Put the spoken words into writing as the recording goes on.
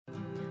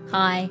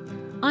Hi,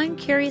 I'm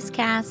Curious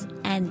Cass,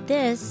 and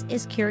this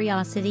is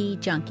Curiosity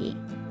Junkie.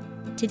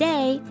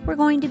 Today, we're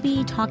going to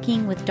be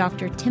talking with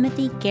Dr.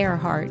 Timothy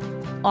Gerhart,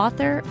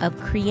 author of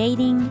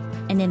Creating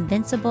an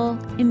Invincible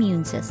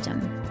Immune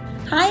System.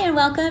 Hi, and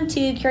welcome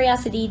to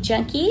Curiosity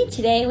Junkie.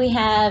 Today, we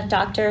have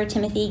Dr.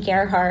 Timothy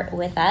Gerhart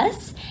with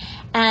us,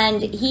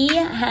 and he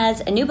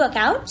has a new book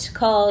out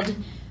called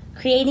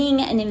Creating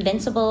an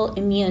Invincible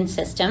Immune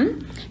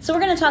System. So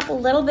we're going to talk a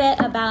little bit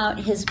about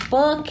his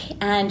book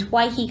and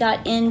why he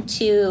got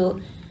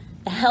into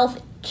the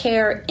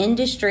healthcare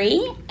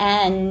industry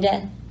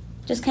and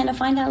just kind of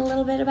find out a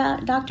little bit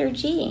about Dr.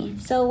 G.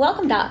 So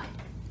welcome, Doc.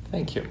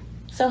 Thank you.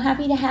 So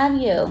happy to have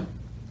you.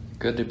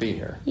 Good to be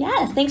here.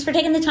 Yes, thanks for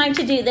taking the time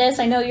to do this.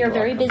 I know you're a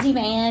very welcome. busy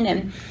man,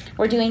 and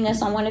we're doing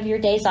this on one of your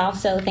days off,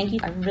 so thank you.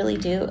 I really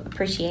do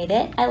appreciate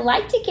it. I'd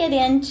like to get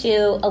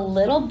into a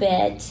little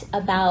bit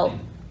about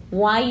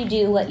why you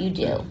do what you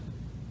do,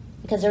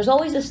 because there's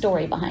always a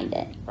story behind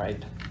it.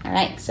 Right. All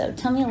right, so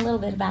tell me a little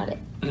bit about it.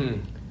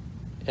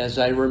 As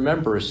I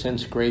remember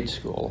since grade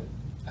school,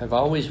 I've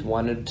always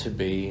wanted to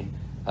be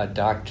a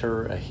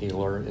doctor, a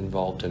healer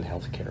involved in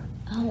healthcare.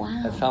 Oh,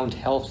 wow. I found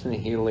health and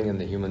healing in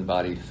the human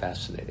body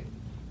fascinating.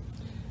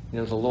 You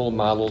know, the little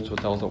models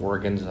with all the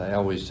organs, I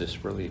always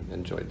just really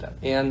enjoyed that.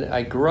 And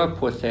I grew up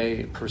with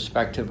a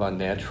perspective on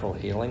natural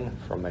healing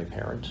from my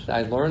parents.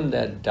 I learned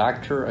that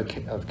doctor of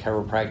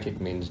chiropractic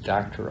means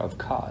doctor of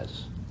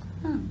cause.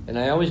 And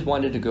I always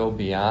wanted to go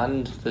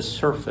beyond the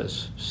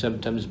surface,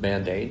 symptoms,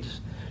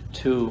 band-aids,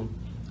 to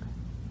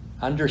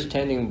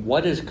understanding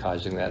what is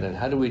causing that and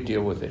how do we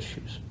deal with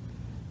issues.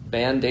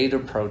 Band-aid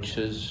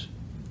approaches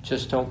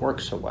just don't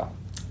work so well.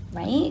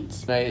 Right.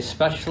 And I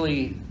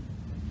especially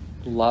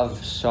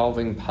love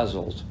solving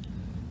puzzles,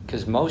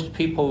 because most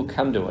people who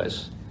come to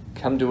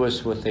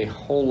us with a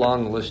whole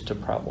long list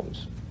of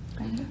problems.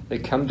 Right. They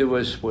come to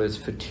us with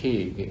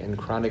fatigue and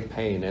chronic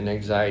pain and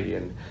anxiety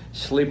and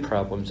sleep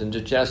problems and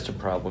digestive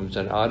problems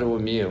and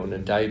autoimmune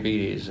and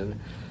diabetes, and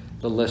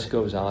the list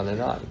goes on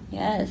and on.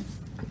 Yes.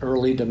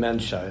 Early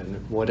dementia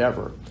and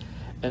whatever.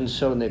 And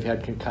so they've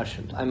had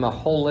concussions. I'm a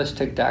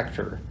holistic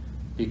doctor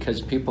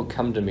because people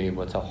come to me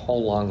with a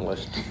whole long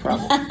list of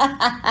problems.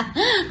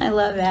 I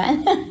love that.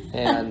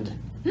 And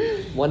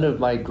one of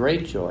my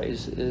great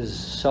joys is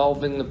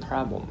solving the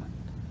problem,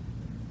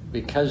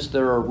 because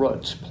there are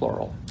roots,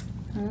 plural.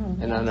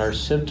 And on our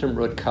symptom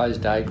root cause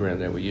diagram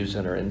that we use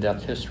in our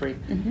in-depth history,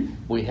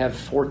 we have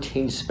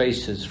 14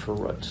 spaces for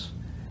roots.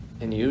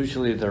 And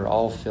usually they're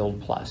all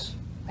filled plus.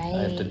 Right.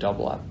 I have to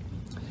double up.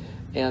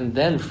 And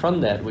then from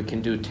that we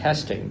can do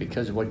testing,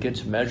 because what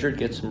gets measured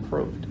gets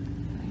improved.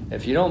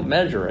 If you don't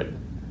measure it,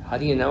 how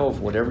do you know if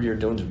whatever you're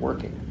doing is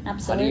working?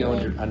 Absolutely. How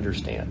do you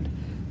understand?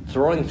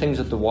 Throwing things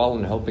at the wall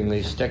and hoping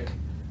they stick,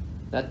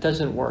 that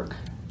doesn't work.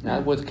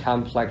 Not with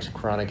complex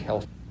chronic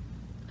health.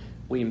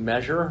 We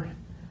measure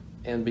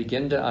and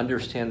begin to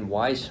understand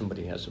why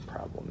somebody has a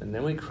problem. And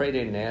then we create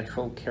a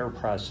natural care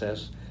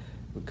process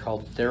we call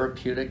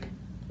therapeutic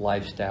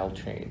lifestyle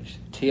change,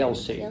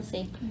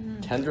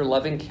 TLC. Tender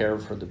loving care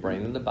for the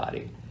brain and the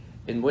body,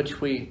 in which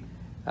we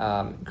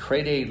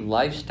create a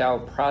lifestyle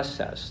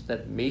process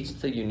that meets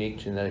the unique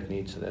genetic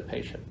needs of that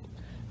patient.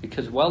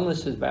 Because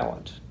wellness is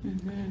balance.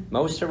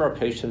 Most of our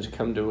patients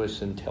come to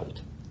us in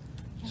tilt.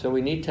 So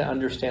we need to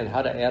understand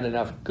how to add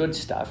enough good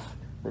stuff,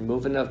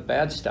 remove enough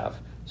bad stuff,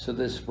 so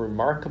this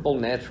remarkable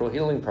natural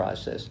healing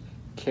process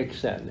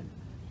kicks in,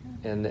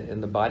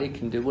 and the body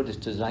can do what it's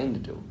designed to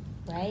do.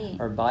 Right.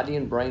 Our body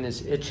and brain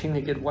is itching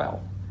to get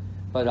well,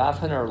 but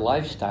often our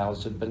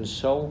lifestyles have been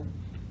so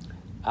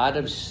out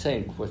of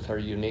sync with our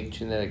unique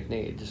genetic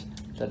needs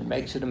that it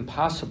makes it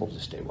impossible to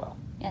stay well.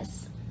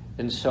 Yes.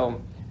 And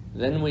so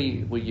then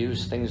we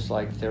use things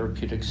like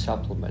therapeutic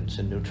supplements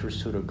and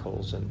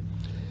nutraceuticals and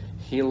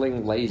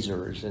healing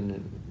lasers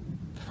and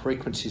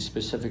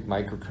frequency-specific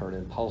microcurrent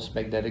and pulse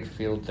magnetic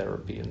field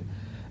therapy and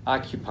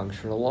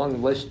acupuncture, and a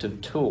long list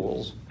of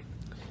tools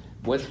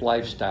with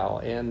lifestyle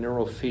and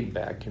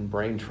neurofeedback and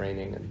brain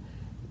training, and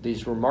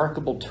these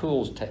remarkable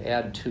tools to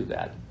add to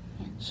that.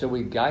 So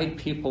we guide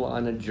people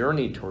on a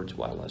journey towards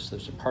wellness.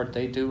 There's a part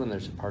they do and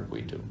there's a part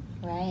we do.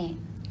 Right.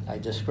 I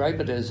describe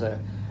it as a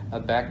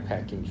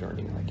backpacking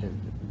journey, like I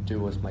do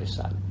with my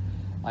son.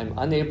 I'm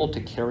unable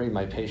to carry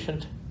my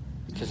patient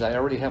because I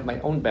already have my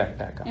own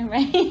backpack on.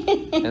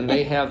 Right. And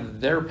they have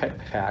their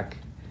backpack.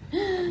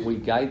 We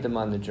guide them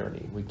on the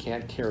journey. We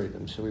can't carry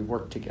them, so we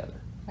work together.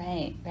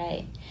 Right,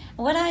 right.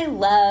 What I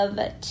love,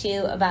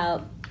 too,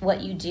 about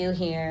what you do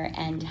here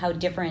and how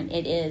different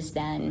it is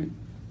than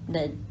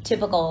the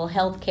typical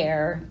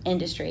healthcare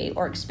industry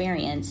or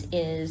experience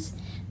is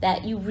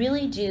that you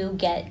really do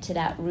get to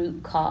that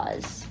root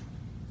cause.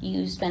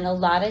 You spend a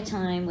lot of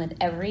time with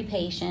every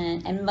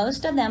patient, and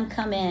most of them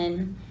come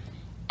in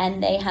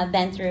and they have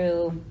been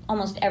through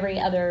almost every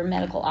other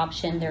medical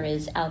option there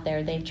is out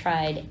there. They've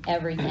tried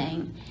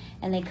everything,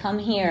 and they come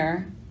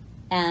here,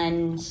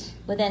 and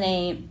within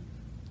a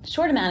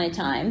short amount of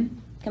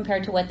time,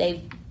 compared to what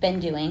they've been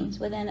doing,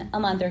 within a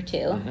month or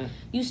two,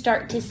 you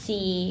start to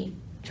see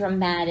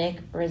dramatic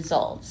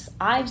results.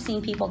 I've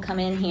seen people come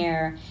in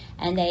here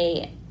and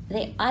they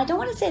I don't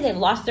want to say they've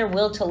lost their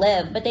will to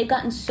live, but they've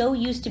gotten so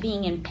used to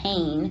being in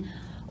pain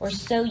or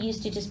so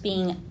used to just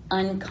being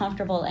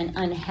uncomfortable and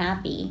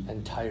unhappy.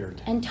 And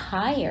tired. And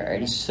tired.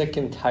 And sick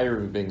and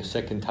tired of being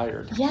sick and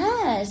tired.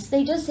 Yes,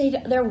 they just say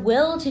their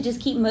will to just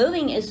keep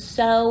moving is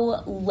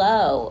so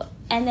low.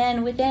 And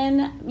then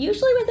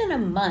usually within a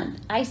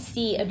month, I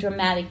see a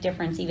dramatic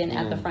difference even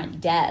at the front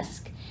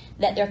desk,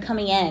 that they're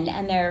coming in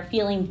and they're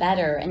feeling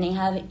better and they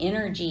have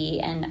energy,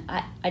 and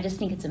I just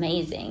think it's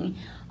amazing.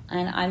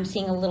 And I'm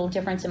seeing a little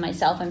difference in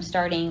myself. I'm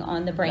starting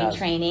on the brain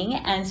training,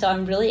 and so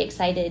I'm really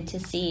excited to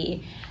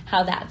see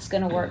how that's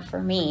going to work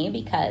for me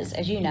because,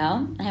 as you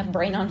know, I have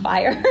brain on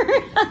fire.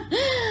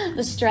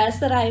 The stress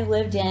that I've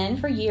lived in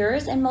for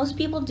years, and most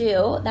people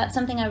do, that's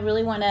something I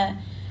really want to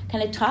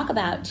kind of talk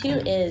about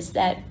too, is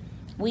that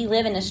we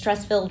live in a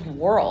stress-filled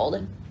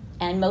world,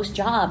 and most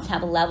jobs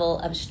have a level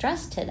of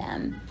stress to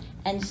them.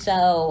 And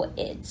so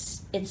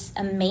it's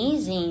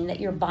amazing that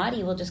your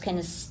body will just kind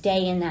of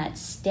stay in that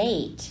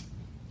state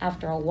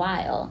after a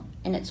while,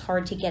 and it's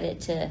hard to get it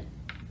to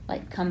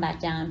like come back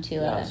down to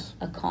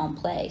a calm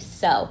place.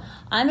 So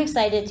I'm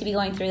excited to be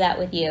going through that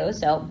with you.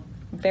 So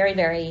very,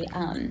 very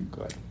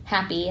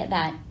happy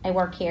that I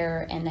work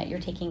here and that you're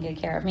taking good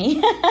care of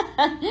me.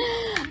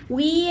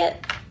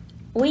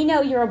 We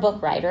know you're a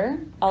book writer,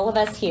 all of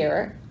us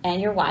here,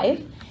 and your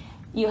wife.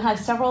 You have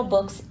several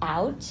books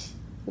out.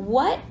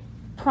 What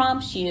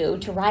prompts you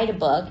to write a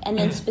book, and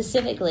then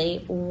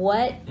specifically,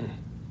 what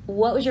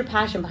was your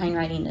passion behind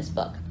writing this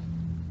book?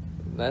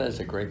 That is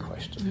a great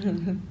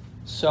question.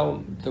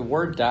 So the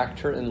word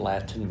doctor in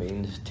Latin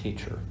means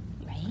teacher.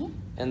 Right.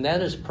 And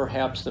that is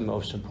perhaps the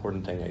most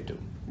important thing I do.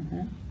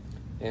 Mm-hmm.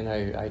 And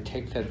I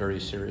take that very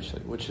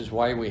seriously, which is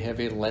why we have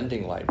a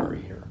lending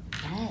library here.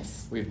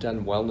 Yes. We've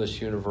done Wellness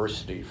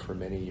University for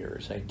many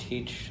years. I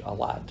teach a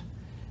lot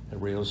at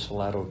Rio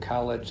Salado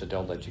College,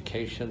 adult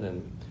education,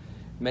 and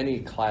many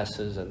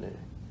classes, and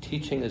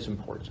teaching is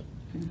important.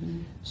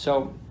 Mm-hmm.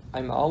 So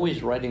I'm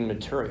always writing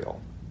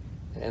material,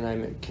 and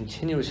I'm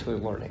continuously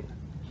learning.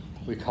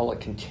 We call it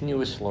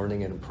continuous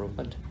learning and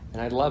improvement,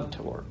 and I love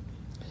to learn.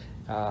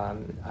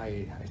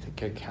 I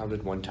think I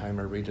counted one time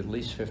I read at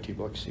least 50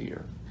 books a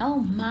year. Oh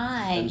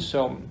my. And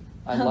so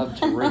I love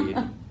to read,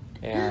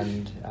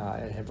 and I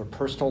have a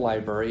personal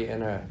library,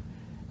 and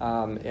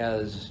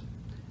as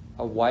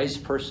a wise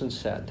person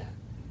said,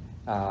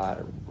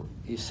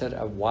 he said,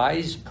 a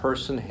wise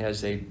person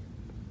has a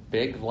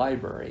big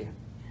library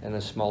and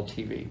a small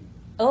TV.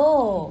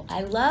 Oh,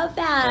 I love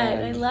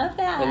that. I love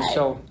that. And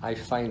so I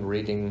find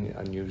reading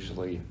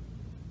unusually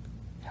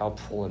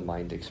helpful and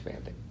mind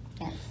expanding.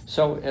 Yes.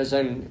 So as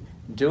I'm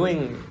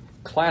doing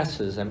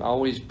classes, I'm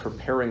always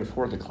preparing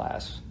for the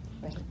class.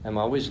 Right. I'm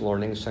always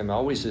learning, so I'm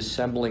always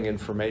assembling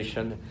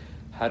information.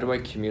 How do I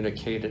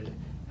communicate it?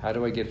 How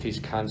do I get these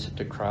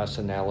concepts across,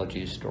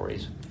 analogies,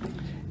 stories?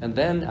 And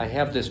then I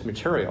have this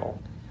material,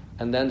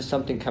 and then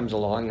something comes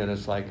along and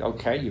it's like,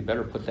 okay, you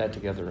better put that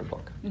together in a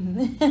book.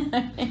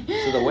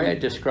 So the way I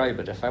describe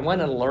it, if I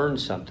want to learn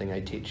something, I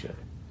teach it.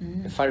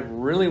 Mm-hmm. If I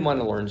really want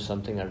to learn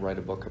something, I write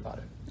a book about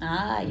it.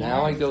 Yes.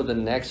 Now I go the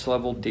next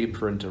level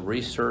deeper into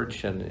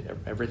research and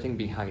everything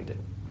behind it.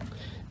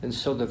 And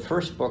so the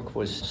first book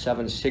was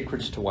 7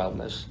 Secrets to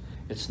Wellness.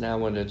 It's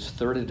now in its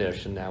 3rd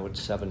edition. Now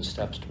it's 7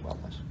 Steps to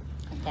Wellness.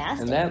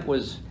 Fantastic. And that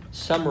was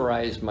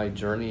summarized my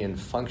journey in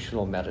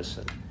functional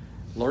medicine,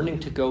 learning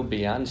to go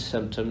beyond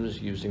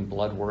symptoms using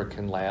blood work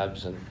and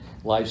labs and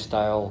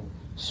lifestyle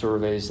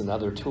surveys and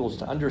other tools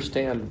to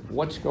understand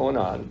what's going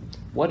on,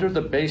 what are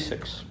the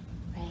basics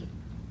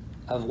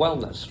of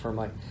wellness from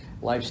my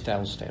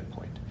lifestyle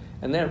standpoint.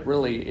 And that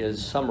really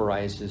is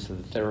summarized as the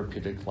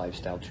therapeutic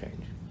lifestyle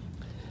change.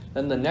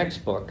 Then the next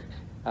book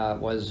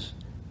was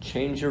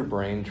Change Your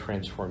Brain,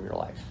 Transform Your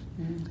Life.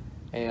 Mm-hmm.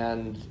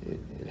 And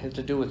it had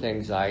to do with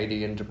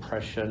anxiety and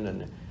depression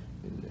and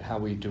how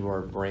we do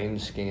our brain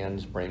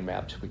scans, brain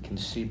maps. We can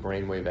see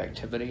brainwave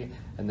activity,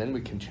 and then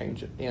we can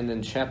change it. And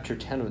in chapter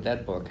 10 of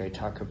that book, I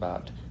talk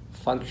about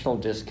functional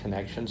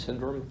disconnection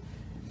syndrome,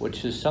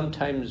 which is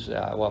sometimes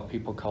what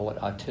people call it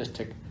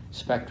autistic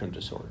spectrum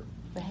disorder.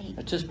 Right.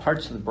 It's just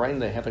parts of the brain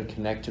that haven't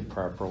connected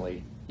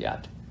properly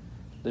yet.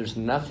 There's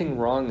nothing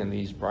wrong in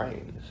these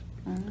brains,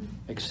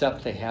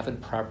 except they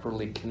haven't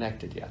properly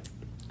connected yet,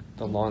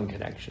 the long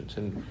connections.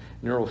 And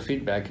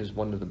neurofeedback is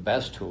one of the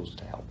best tools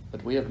to help.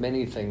 But we have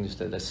many things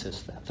that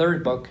assist that.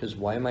 Third book is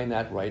Why Am I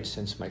Not Right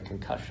Since My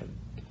Concussion?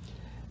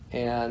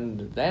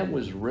 And that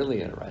was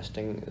really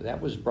interesting. That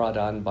was brought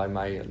on by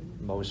my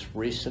most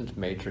recent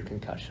major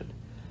concussion.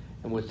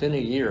 And within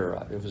a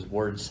year, it was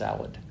word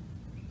salad.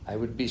 I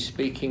would be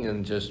speaking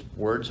and just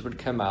words would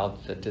come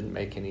out that didn't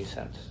make any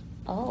sense.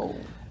 Oh.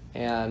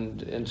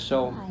 And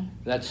so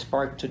that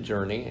sparked a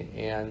journey,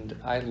 and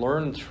I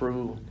learned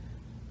through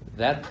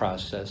that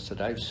process that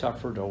I've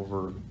suffered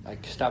over, I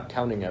stopped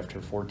counting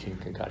after 14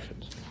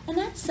 concussions. And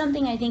that's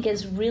something I think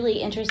is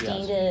really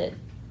interesting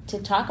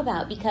to talk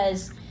about,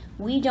 because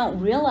we don't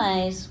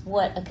realize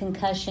what a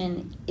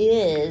concussion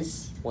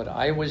is What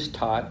I was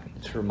taught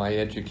through my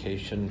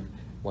education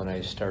when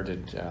I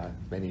started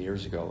many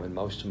years ago, and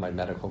most of my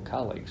medical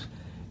colleagues,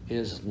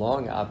 is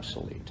long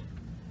obsolete.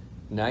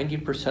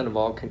 90% of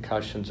all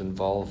concussions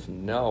involve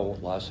no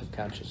loss of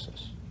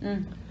consciousness.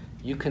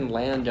 You can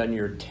land on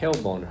your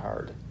tailbone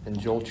hard and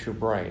jolt your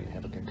brain,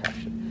 have a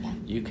concussion. Yeah.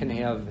 You can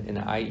have an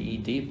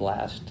IED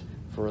blast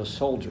for a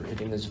soldier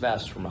hitting his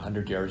vest from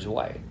 100 yards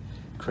away,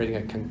 creating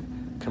a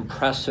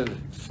compressive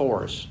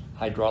force,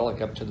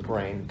 hydraulic up to the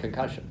brain,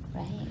 concussion.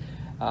 Right.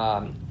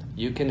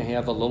 You can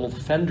have a little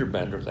fender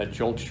bender that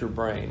jolts your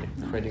brain,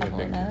 creating a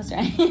big... Those,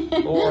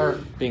 right? or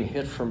being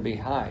hit from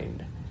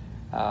behind.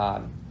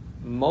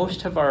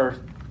 Most of our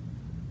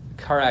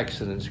car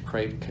accidents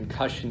create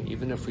concussion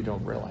even if we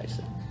don't realize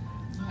it.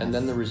 Yes. And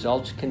then the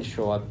results can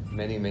show up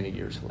many, many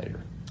years later.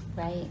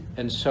 Right.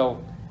 And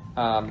so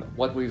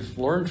what we've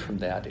learned from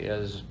that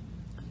is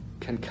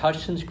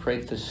concussions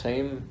create the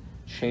same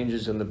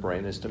changes in the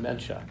brain as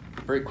dementia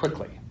very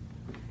quickly.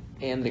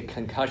 And the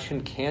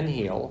concussion can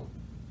heal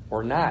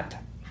or not,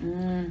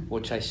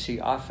 which I see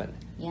often.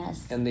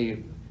 Yes. And the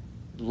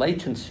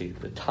latency,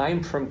 the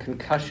time from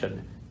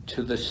concussion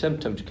to the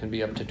symptoms can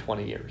be up to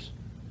 20 years.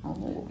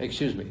 Oh.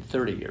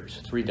 30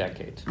 years, 3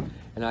 decades.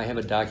 And I have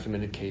a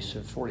documented case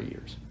of 40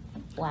 years.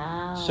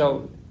 Wow.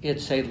 So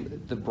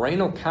the brain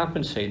will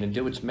compensate and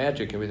do its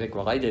magic, and we think,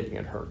 well, I didn't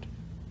get hurt.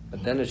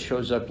 But then it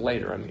shows up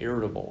later. I'm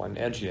irritable, I'm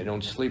edgy, I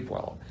don't sleep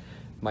well.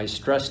 My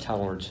stress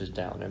tolerance is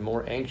down, I'm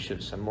more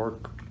anxious, I'm more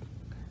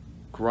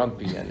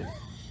grumpy and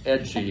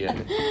edgy,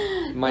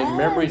 and my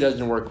memory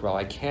doesn't work well.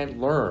 I can't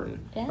learn.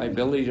 Yes. My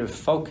ability to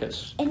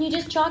focus. And you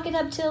just chalk it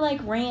up to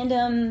like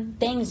random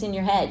things in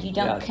your head. You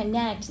don't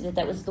connect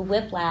that was the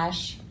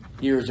whiplash.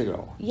 Years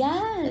ago.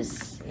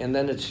 Yes. And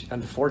then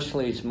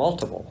unfortunately it's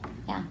multiple.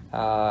 Yeah.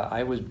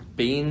 I was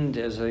beaned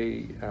as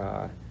a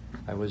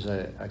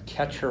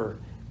catcher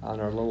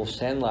on our little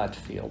sandlot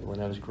field when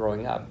I was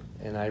growing up.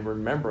 And I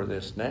remember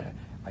this.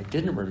 I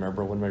didn't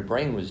remember when my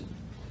brain was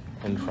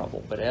in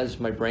trouble, but as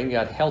my brain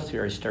got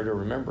healthier, I started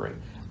remembering.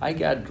 I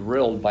got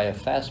drilled by a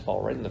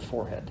fastball right in the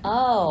forehead.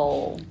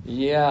 Oh.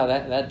 Yeah,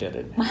 that did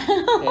it.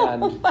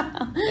 And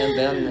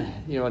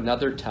then,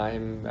 another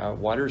time,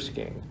 water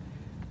skiing,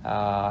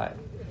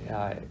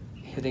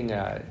 hitting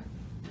a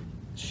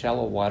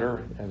shallow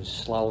water, I was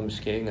slalom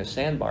skiing a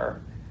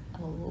sandbar,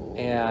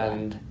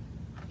 and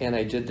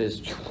I did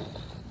this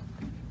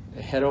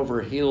head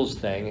over heels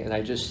thing, and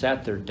I just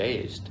sat there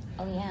dazed.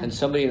 Oh, yeah. And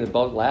somebody in the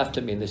boat laughed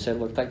at me, and they said it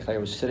looked like I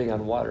was sitting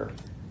on water,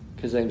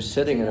 because I'm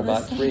sitting in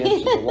about 3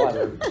 inches of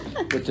water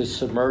with this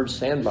submerged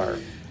sandbar.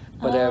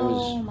 But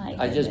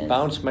I just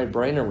bounced my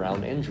brain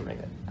around, injuring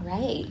it.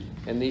 Right.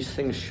 And these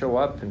things show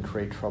up and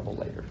create trouble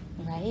later.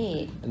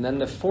 Right. And then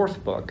the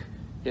fourth book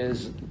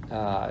is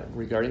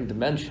regarding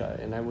dementia,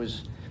 and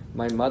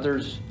my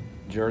mother's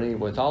journey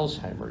with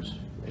Alzheimer's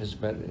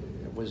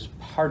was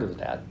part of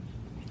that,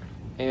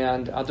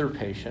 and other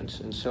patients.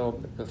 And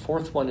so the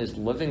fourth one is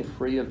living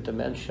free of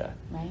dementia,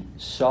 right.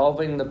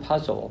 Solving the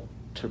puzzle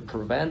to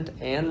prevent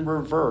and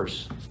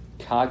reverse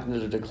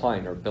cognitive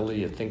decline, or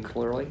ability to think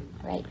clearly,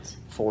 right,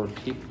 for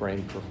peak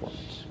brain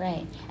performance.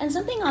 Right. And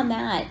something on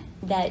that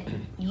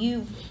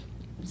you've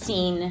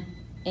seen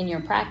in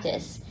your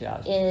practice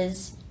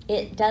is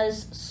it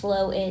does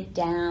slow it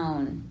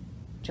down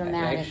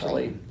dramatically.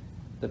 Actually,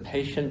 the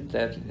patient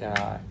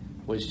that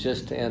was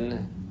just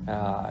in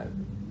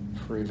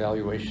for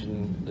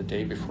evaluation the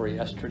day before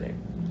yesterday,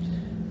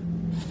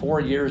 4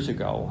 years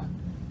ago,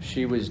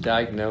 she was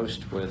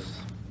diagnosed with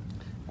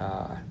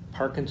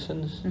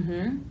Parkinson's,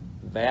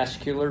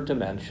 vascular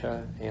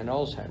dementia, and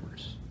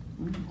Alzheimer's.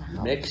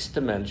 Wow. Mixed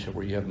dementia,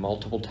 where you have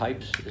multiple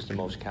types, is the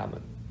most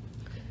common,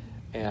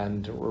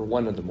 or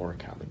one of the more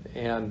common.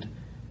 And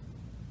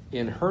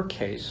in her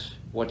case,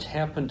 what's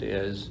happened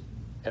is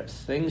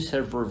things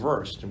have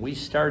reversed, and we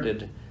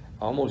started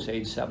almost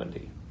age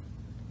 70,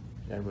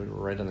 and we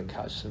were right on the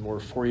cusp, and we're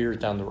 4 years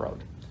down the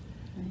road.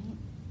 Right.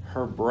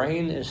 Her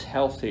brain is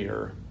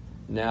healthier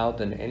now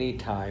than any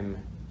time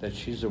that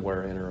she's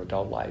aware in her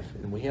adult life,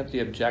 and we have the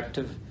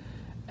objective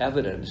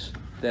evidence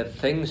that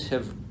things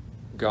have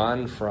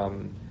gone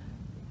from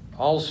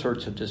all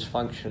sorts of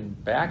dysfunction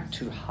back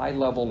to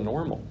high-level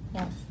normal,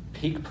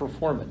 peak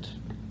performance.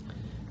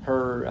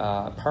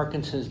 Her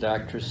Parkinson's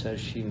doctor says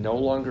she no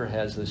longer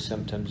has the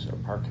symptoms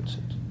of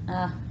Parkinson's.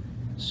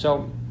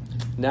 So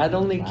not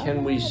only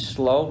can we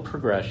slow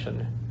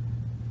progression,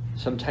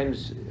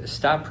 sometimes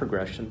stop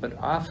progression, but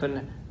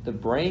often the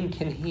brain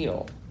can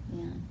heal.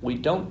 Yeah. We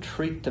don't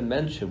treat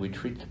dementia, we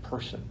treat the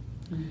person.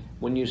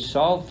 When you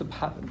solve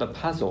the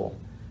puzzle,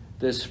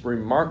 this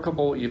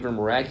remarkable, even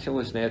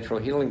miraculous natural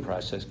healing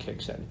process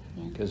kicks in.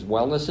 Because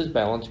wellness is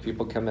balance,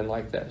 people come in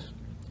like this.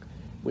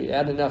 We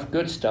add enough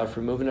good stuff,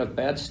 remove enough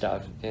bad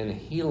stuff, and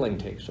healing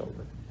takes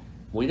over.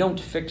 We don't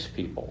fix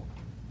people.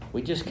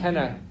 We just kind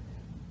of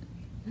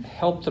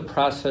help the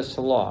process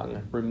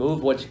along,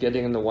 remove what's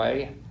getting in the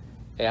way,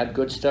 add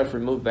good stuff,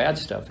 remove bad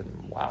stuff,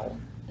 and wow.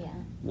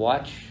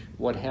 Watch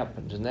what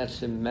happens, and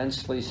that's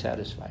immensely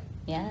satisfying.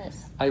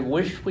 Yes. I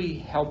wish we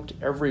helped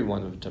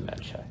everyone with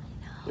dementia.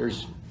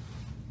 There's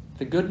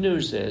The good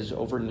news is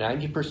over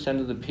 90%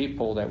 of the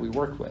people that we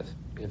work with,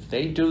 if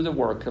they do the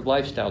work of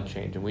lifestyle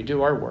change, and we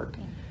do our work,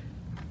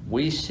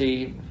 we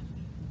see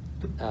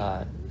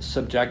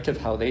subjective,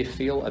 how they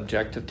feel,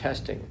 objective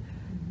testing,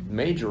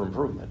 major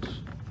improvements.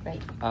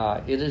 Right.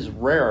 It is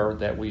rare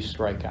that we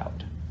strike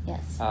out.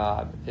 Yes.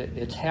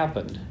 It's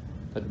happened,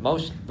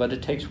 but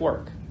it takes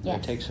work. Yes.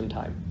 It takes some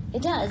time.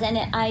 It does, and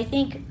I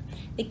think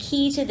the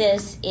key to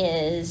this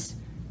is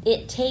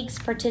it takes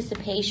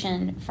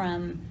participation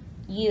from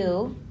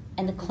you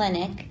and the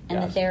clinic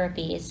and the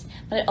therapies,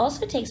 but it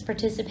also takes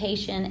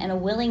participation and a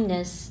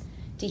willingness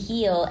to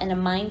heal and a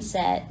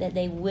mindset that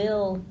they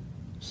will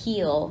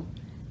heal,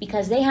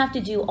 because they have to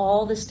do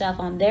all the stuff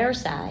on their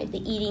side, the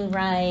eating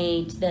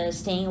right, the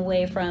staying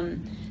away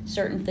from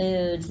certain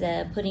foods,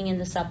 the putting in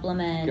the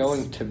supplements.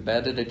 Going to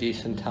bed at a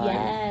decent time.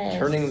 Yes.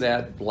 Turning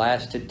that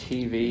blasted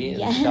TV and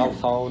Yes. cell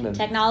phone and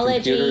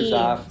technology, computers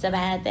off it's a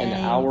bad thing.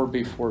 an hour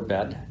before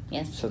bed.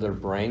 Yes. So their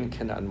brain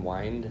can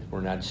unwind. We're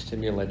not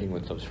stimulating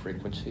with those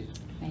frequencies.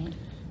 Right.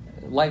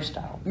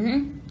 Lifestyle.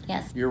 Mm-hmm.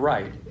 Yes. You're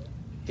right.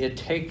 It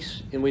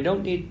takes, and we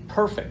don't need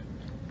perfect.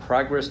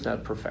 Progress,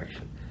 not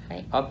perfection.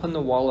 Right. Up on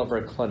the wall of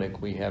our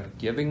clinic, we have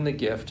giving the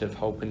gift of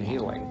hope and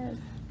healing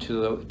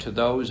to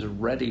those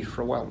ready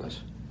for wellness.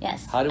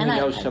 Yes. How do we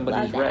know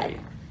somebody's love that. ready?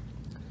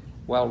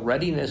 Well,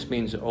 readiness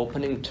means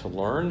opening to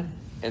learn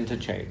and to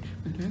change.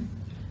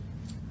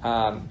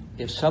 Mm-hmm.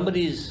 If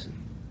somebody's,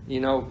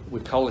 we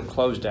call it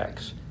closed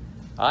X.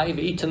 I've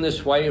eaten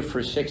this way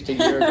for 60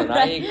 years and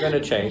I ain't going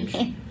to change.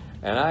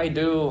 And I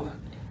do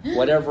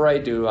whatever I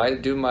do. I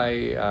do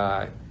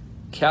my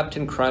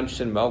Captain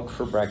Crunch and milk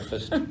for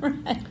breakfast.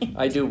 Right.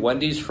 I do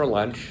Wendy's for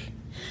lunch.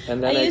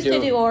 And then I used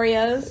to do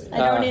Oreos. I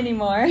don't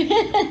anymore.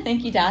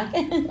 Thank you, Doc.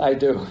 I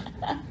do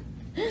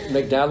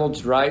McDonald's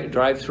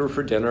drive-through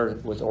for dinner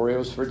with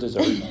Oreos for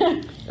dessert.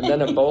 And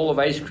then a bowl of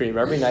ice cream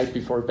every night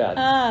before bed.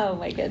 Oh,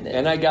 my goodness.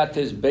 And I got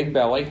this big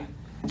belly,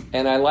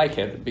 and I like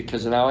it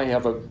because now I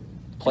have a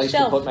place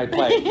to put my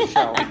plate, a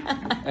shelf.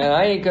 And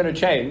I ain't going to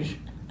change,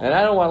 and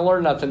I don't want to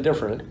learn nothing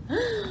different.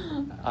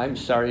 I'm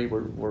sorry,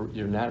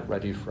 you're not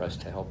ready for us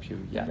to help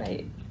you yet.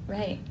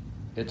 Right.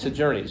 It's a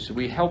journey. So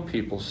we help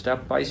people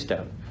step by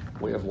step.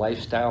 We have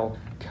lifestyle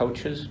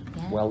coaches,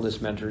 wellness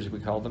mentors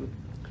we call them,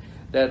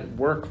 that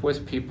work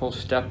with people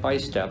step by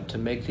step to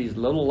make these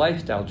little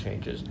lifestyle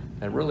changes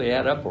that really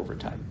add up over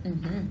time.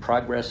 Mm-hmm.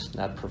 Progress,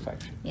 not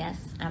perfection. Yes,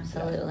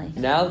 absolutely.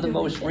 Now the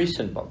most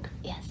recent book.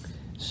 Yes.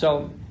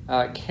 So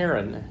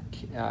Karen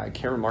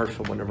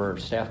Marshall, one of our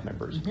staff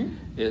members,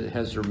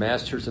 has her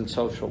master's in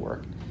social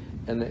work,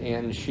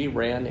 and she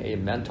ran a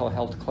mental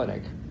health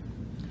clinic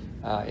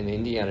in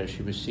Indiana.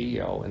 She was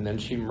CEO, and then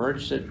she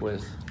merged it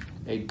with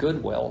a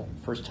Goodwill,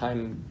 first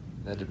time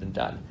that had been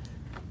done,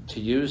 to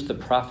use the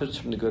profits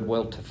from the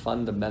Goodwill to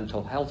fund the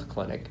mental health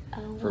clinic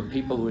for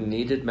people who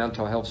needed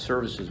mental health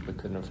services but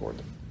couldn't afford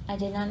them. I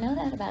did not know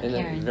that about And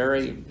Karen.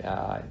 very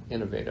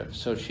innovative.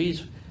 So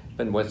she's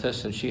been with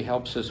us, and she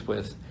helps us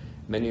with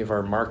many of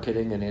our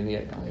marketing and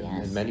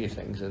and many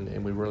things,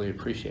 and we really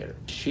appreciate her.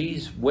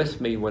 She's with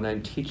me when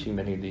I'm teaching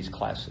many of these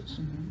classes,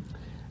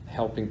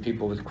 helping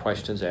people with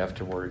questions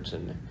afterwards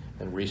and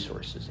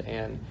resources.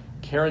 And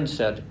Karen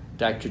said,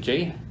 Dr.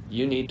 G,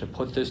 you need to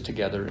put this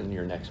together in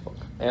your next book.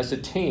 As a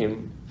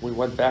team, we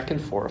went back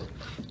and forth.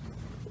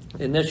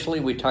 Initially,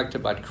 we talked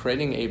about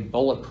creating a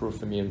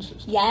bulletproof immune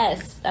system.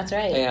 Yes, that's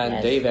right.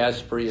 And Dave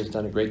Asprey has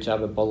done a great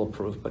job at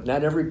bulletproof, but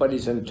not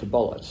everybody's into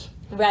bullets.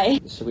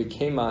 Right. So we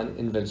came on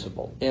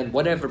Invincible. And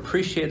what I've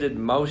appreciated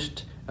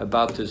most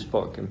about this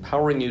book,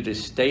 empowering you to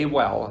stay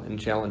well in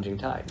challenging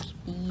times,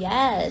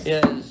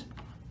 is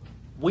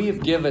we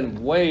have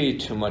given way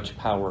too much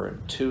power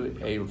to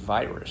a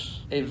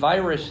virus. A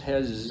virus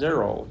has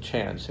zero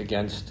chance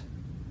against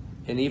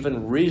an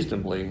even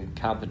reasonably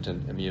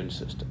competent immune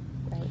system.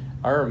 Right.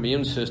 Our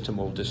immune system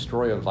will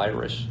destroy a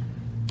virus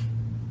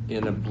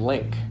in a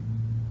blink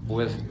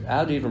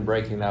without even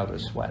breaking out a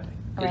sweat.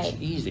 It's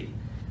easy.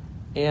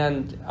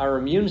 And our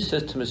immune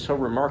system is so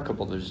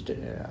remarkable.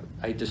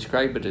 I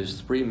describe it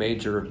as three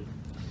major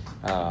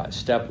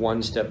step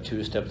 1, step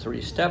 2, step 3.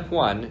 Step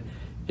 1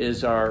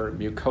 is our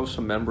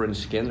mucosal membrane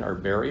skin, our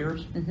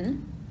barriers.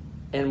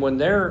 And when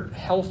they're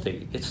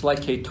healthy, it's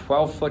like a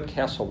 12-foot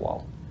castle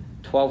wall,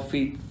 12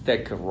 feet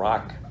thick of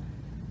rock.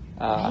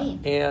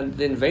 And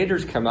the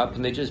invaders come up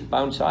and they just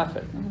bounce off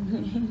it.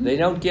 They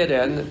don't get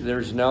in.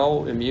 There's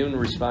no immune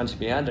response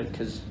beyond it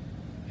because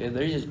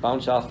they just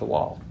bounce off the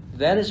wall.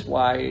 That is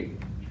why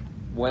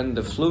when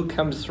the flu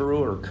comes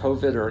through or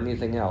COVID or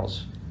anything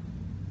else,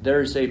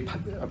 there's a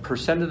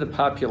percent of the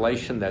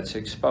population that's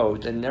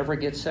exposed and never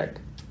gets sick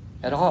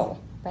at all.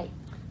 Right.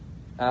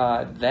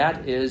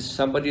 That is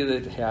somebody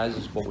that has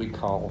what we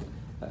call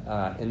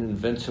an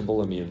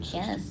invincible immune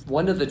system. Yes.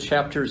 One of the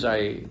chapters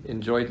I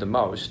enjoyed the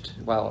most,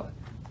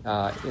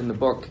 in the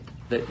book,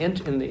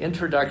 in the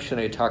introduction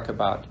I talk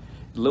about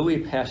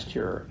Louis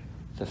Pasteur,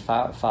 the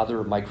father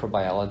of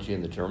microbiology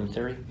and the germ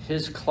theory.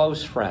 His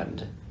close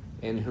friend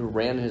and who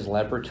ran his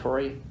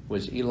laboratory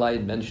was Eli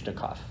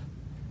Menshnikov,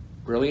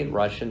 brilliant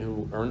Russian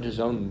who earned his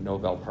own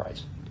Nobel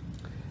Prize.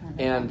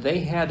 And they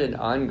had an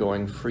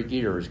ongoing, for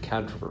years,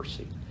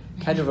 controversy,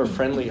 kind of a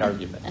friendly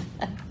argument.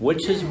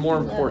 Which is more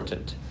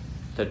important,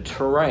 the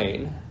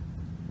terrain,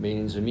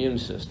 means immune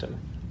system,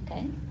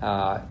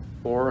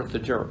 or the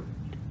germ?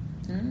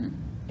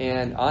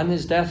 And on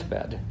his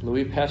deathbed,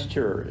 Louis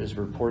Pasteur is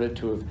reported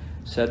to have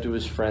said to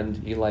his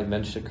friend Eli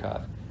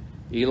Menshikov,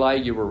 Eli,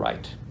 you were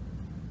right.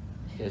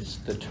 It's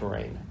the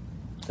terrain.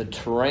 The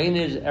terrain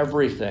is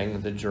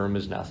everything, the germ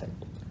is nothing.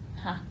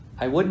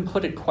 I wouldn't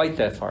put it quite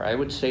that far. I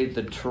would say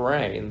the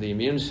terrain, the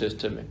immune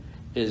system,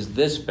 is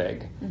this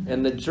big,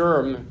 and the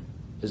germ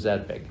is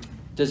that big.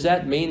 Does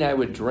that mean I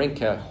would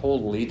drink a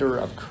whole liter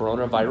of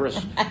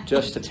coronavirus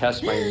just to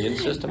test my immune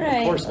system?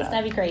 Right. Of course not. Let's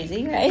not be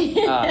crazy,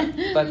 right?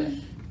 But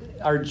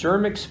our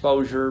germ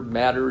exposure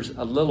matters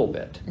a little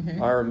bit.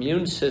 Our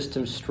immune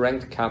system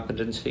strength,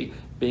 competency,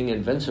 being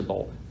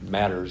invincible,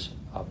 matters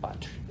a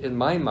bunch. In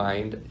my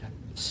mind,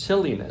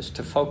 silliness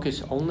to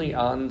focus only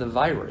on the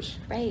virus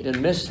and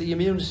miss the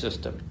immune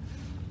system.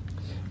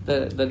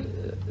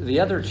 The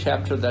other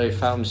chapter that I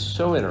found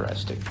so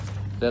interesting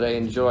that I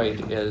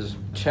enjoyed is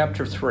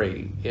chapter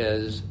 3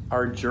 is,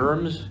 are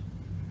germs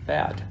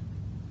bad?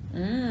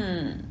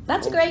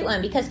 That's a great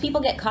one, because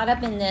people get caught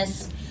up in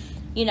this,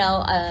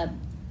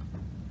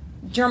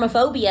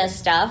 germophobia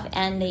stuff,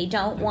 and they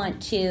don't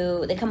want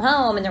to, they come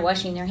home and they're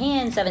washing their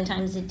hands 7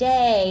 times a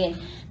day,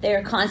 and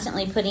they're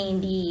constantly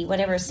putting the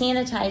whatever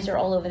sanitizer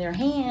all over their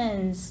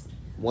hands.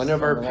 One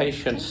of our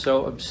patients,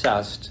 so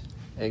obsessed,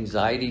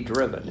 anxiety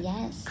driven,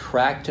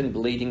 cracked and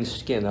bleeding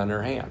skin on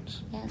her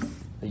hands.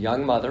 A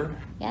young mother,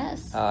 in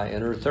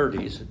her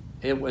 30s.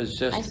 It was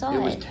just, it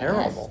was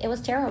terrible. Yes, it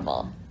was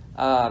terrible.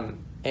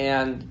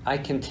 And I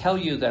can tell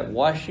you that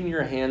washing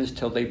your hands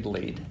till they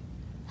bleed,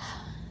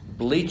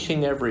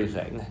 bleaching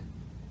everything,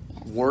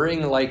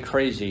 worrying like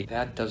crazy,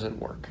 that doesn't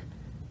work.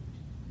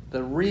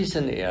 The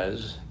reason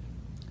is,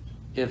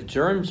 if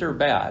germs are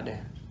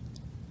bad,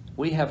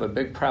 we have a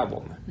big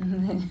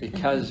problem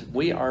because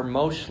we are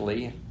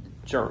mostly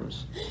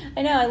germs.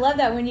 I know, I love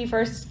that when you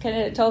first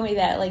kind of told me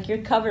that, like, you're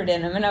covered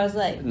in them, and I was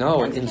like...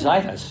 No,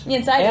 inside us.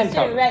 Inside us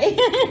too, right?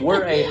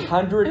 We're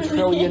 100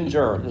 trillion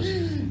germs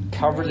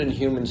covered in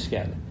human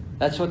skin.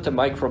 That's what the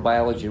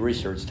microbiology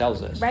research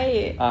tells us.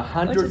 Right.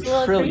 100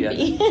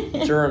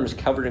 trillion germs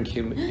covered in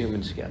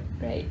human skin.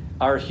 Right.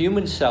 Our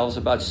human cells,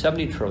 about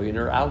 70 trillion,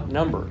 are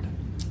outnumbered.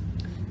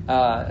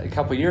 A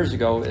couple years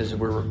ago, as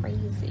we were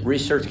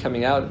research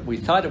coming out, we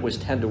thought it was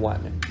 10 to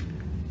 1.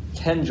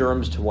 10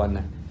 germs to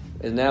 1.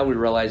 And now we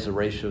realize the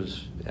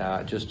ratio's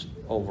just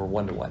over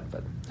 1 to 1.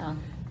 But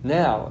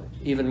now,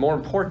 even more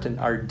important,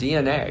 our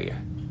DNA,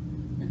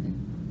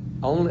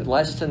 only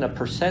less than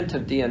 1%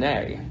 of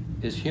DNA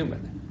is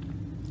human.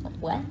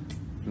 What?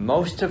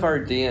 Most of our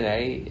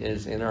DNA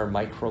is in our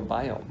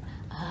microbiome.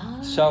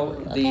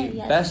 So the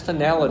best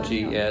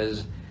analogy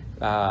is,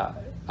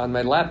 on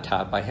my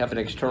laptop, I have an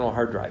external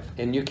hard drive.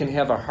 And you can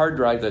have a hard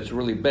drive that's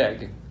really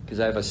big, because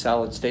I have a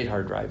solid state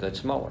hard drive that's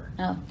smaller.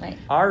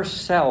 Our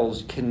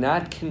cells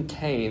cannot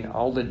contain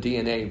all the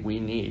DNA we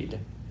need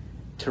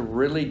to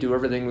really do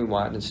everything we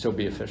want and still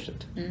be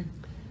efficient.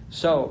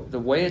 So the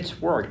way it's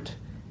worked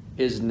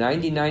is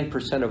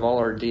 99% of all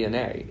our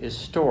DNA is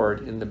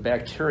stored in the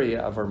bacteria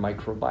of our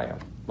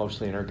microbiome,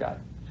 mostly in our gut.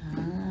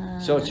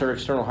 So it's our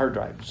external hard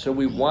drive. So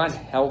we want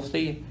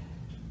healthy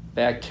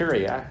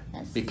bacteria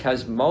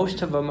because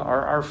most of them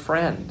are our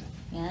friend.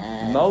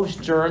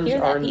 Most germs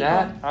are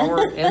not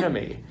our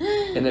enemy.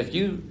 And if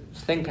you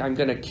think I'm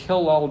going to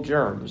kill all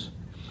germs,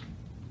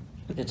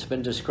 it's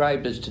been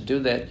described as to do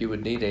that you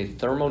would need a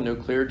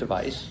thermonuclear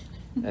device,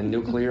 a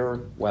nuclear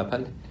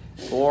weapon,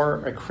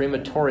 or a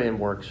crematorium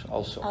works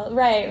also.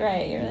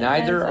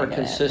 Neither are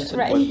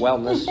consistent with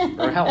wellness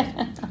or health.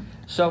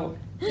 So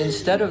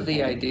instead of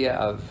the idea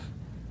of,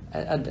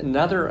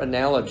 another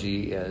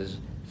analogy is,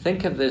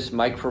 think of this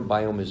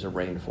microbiome as a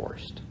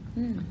rainforest.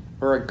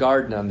 Or a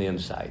garden on the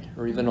inside,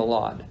 or even a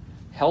lawn.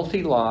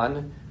 Healthy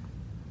lawn,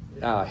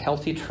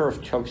 healthy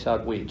turf chokes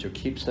out weeds or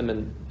keeps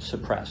them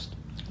suppressed.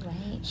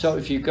 So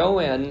if you go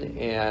in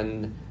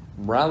and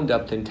round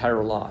up the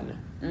entire lawn,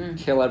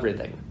 kill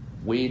everything,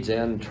 weeds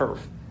and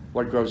turf,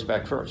 what grows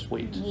back first?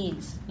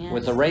 Weeds.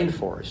 With the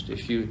rainforest,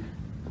 if you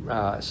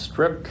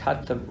strip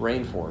cut the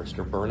rainforest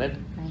or burn it,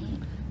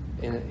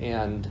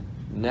 and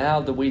now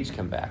the weeds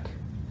come back.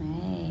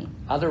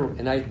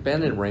 And I've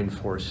been in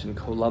rainforests in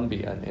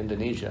Colombia and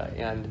Indonesia,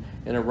 and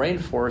in a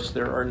rainforest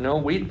there are no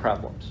weed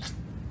problems.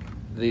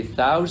 The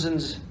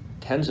thousands,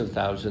 tens of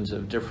thousands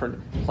of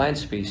different plant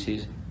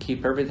species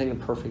keep everything in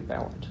perfect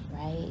balance.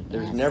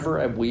 There's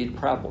never a weed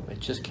problem.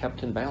 It's just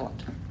kept in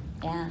balance.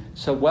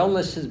 So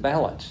wellness is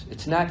balance.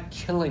 It's not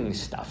killing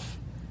stuff.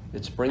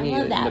 It's bringing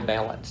it into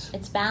balance.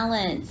 It's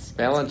balance.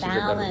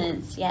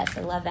 Balance. Yes,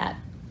 I love that.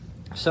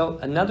 So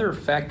another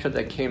factor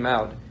that came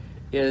out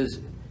is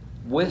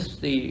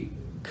with the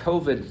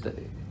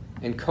COVID,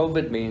 and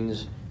COVID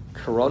means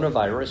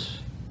coronavirus,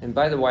 and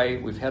by the way,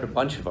 we've had a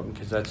bunch of them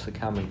because that's the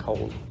common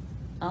cold.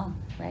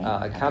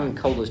 A common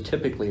cold is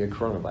typically a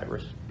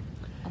coronavirus.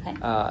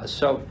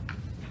 So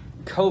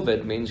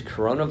COVID means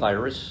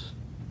coronavirus,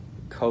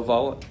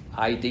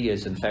 COVID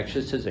is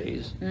infectious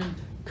disease.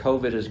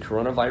 COVID is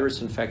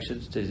coronavirus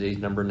infectious disease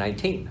number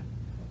 19.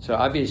 So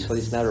obviously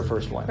it's not our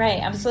first one. Right,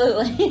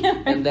 absolutely.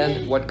 And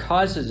then what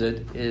causes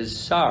it is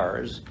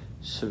SARS,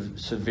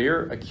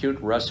 severe acute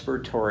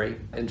respiratory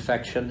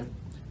infection,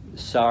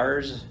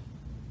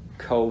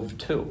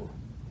 SARS-CoV-2.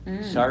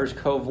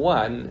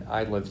 SARS-CoV-1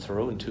 I lived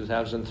through in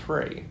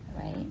 2003.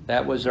 Right.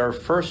 That was our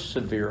first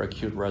severe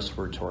acute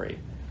respiratory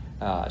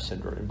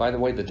syndrome. And by the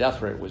way, the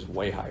death rate was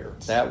way higher.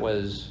 That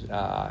was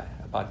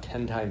about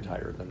 10 times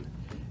higher than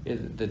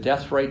the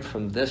death rate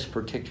from this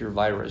particular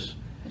virus.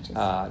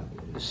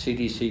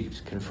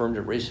 CDC confirmed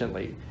it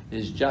recently,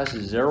 is just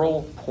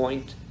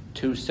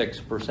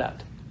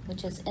 0.26%.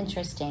 Which is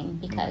interesting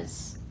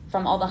because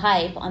from all the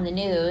hype on the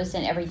news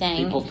and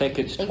everything, people think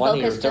it's 20 or 30%. They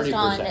focus just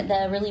on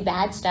the really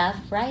bad stuff,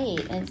 right?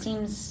 And it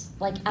seems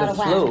like out of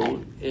whack. The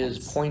flu is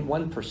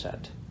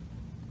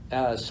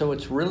 0.1%. So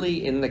it's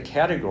really in the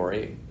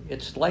category,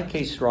 it's like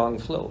a strong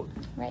flu.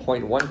 Right.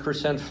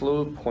 0.1%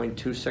 flu,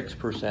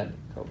 0.26%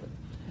 COVID.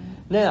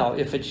 Now,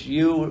 if it's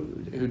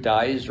you who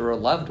dies or a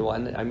loved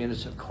one, I mean,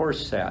 it's of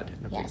course sad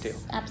and a big deal.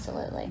 Yes,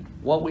 absolutely.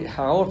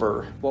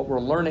 However, what we're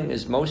learning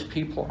is most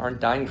people aren't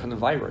dying from the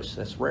virus.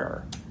 That's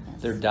rare.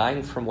 Yes. They're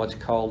dying from what's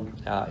called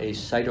a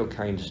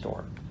cytokine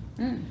storm.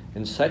 And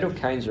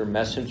cytokines are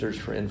messengers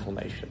for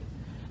inflammation.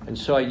 And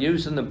so I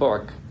use in the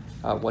book,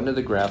 one of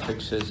the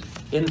graphics is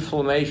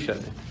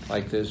inflammation,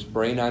 like this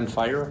brain on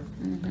fire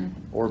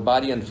or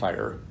body on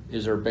fire,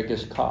 is our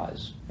biggest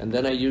cause. And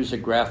then I use a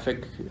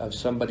graphic of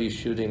somebody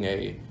shooting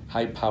a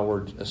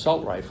high-powered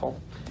assault rifle.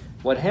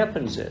 What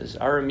happens is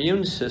our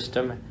immune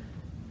system,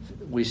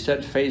 we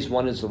said phase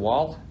 1 is the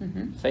wall,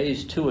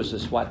 phase 2 is the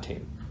SWAT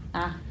team.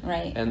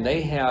 Right. And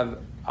they have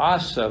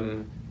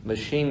awesome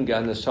machine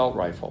gun assault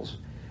rifles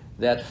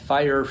that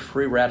fire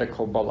free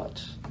radical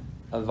bullets.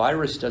 A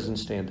virus doesn't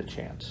stand a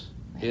chance.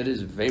 Right. It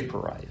is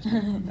vaporized,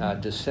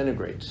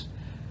 disintegrates.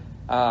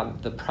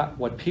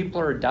 What people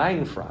are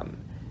dying from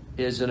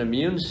is an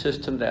immune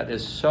system that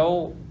is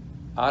so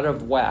out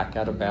of whack,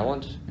 out of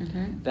balance,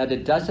 that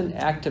it doesn't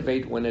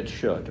activate when it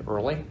should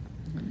early.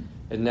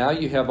 And now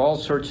you have all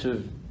sorts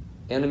of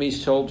enemy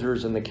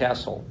soldiers in the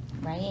castle.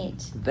 Right.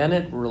 Then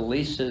it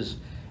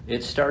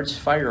starts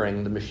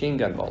firing the machine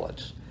gun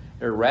bullets.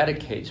 It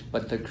eradicates,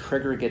 but the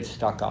trigger gets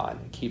stuck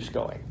on. It keeps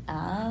going.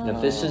 Oh. And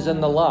if this is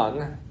in the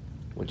lung,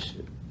 which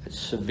is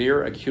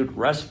severe acute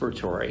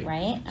respiratory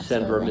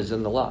syndrome is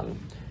in the lung,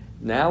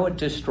 now it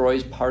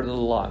destroys part of the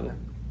lung,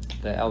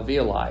 the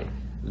alveoli.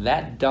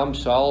 That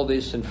dumps all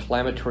this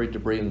inflammatory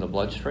debris in the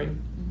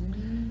bloodstream.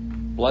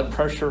 Blood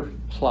pressure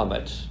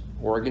plummets,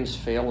 organs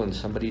fail, and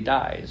somebody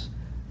dies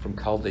from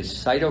called a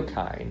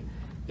cytokine,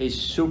 a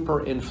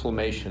super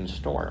inflammation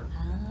storm,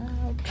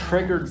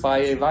 triggered by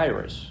a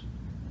virus.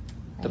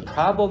 The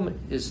problem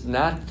is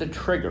not the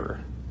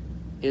trigger,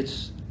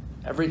 it's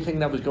everything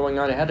that was going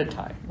on ahead of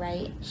time.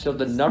 Right. So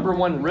the number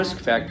one risk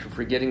factor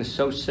for getting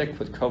so sick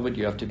with COVID,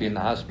 you have to be in the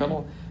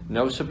hospital,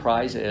 no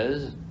surprise,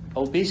 is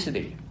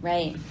obesity.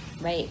 Right,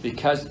 right.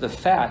 Because the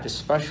fat,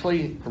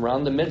 especially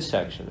around the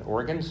midsection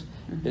organs,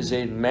 is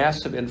a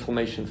massive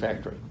inflammation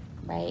factory.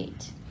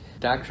 Right.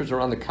 Doctors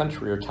around the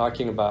country are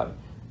talking about,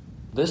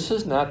 this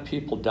is not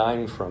people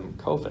dying from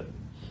COVID.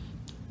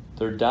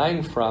 They're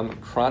dying from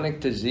chronic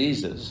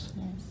diseases.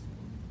 Yes.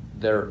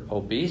 They're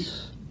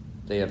obese,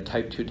 they have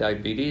type 2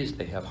 diabetes,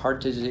 they have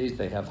heart disease,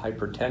 they have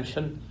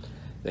hypertension,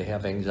 they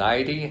have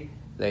anxiety,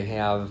 they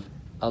have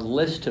a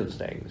list of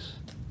things.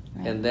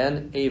 Right. And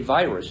then a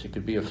virus, it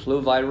could be a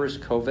flu virus,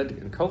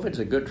 COVID, and COVID's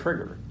a good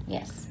trigger.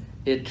 Yes.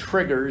 It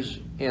triggers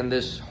in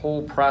this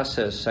whole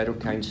process,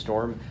 cytokine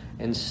storm,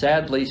 and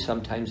sadly,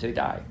 sometimes they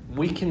die.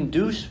 We can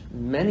do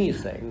many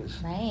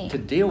things to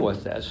deal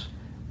with this,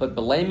 but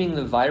blaming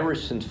the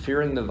virus and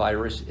fearing the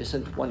virus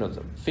isn't one of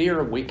them.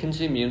 Fear weakens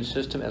the immune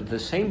system, and at the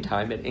same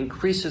time, it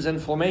increases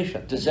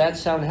inflammation. Does that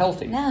sound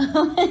healthy?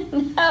 No,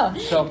 no.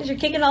 Because you're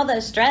kicking all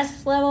those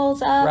stress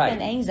levels up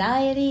and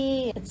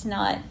anxiety. It's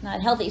not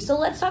healthy. So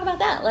let's talk about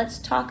that. Let's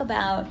talk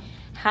about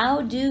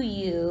how do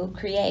you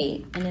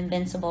create an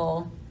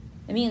invincible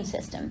immune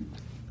system?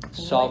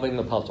 Solving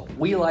the puzzle.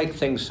 We like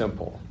things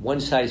simple. One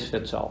size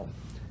fits all.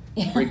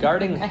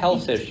 Regarding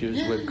health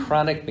issues with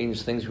chronic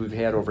means things we've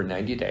had over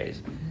 90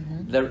 days,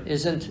 there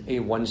isn't a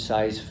one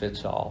size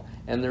fits all,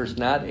 and there's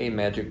not a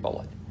magic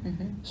bullet.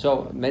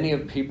 So many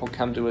of people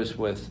come to us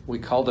with, we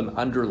call them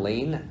under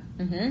lean,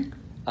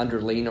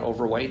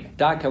 overweight.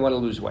 Doc, I want to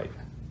lose weight.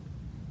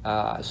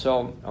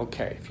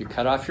 Okay, if you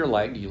cut off your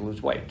leg, you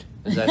lose weight.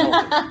 Is that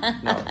healthy?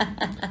 No.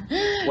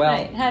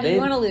 Well, how do you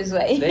want to lose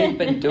weight? They've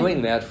been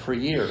doing that for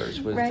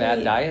years with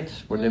fad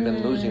diets, where they've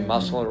been losing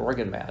muscle and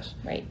organ mass,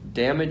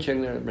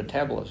 damaging their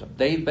metabolism.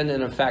 They've been,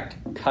 in effect,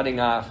 cutting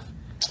off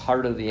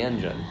part of the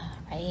engine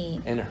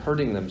and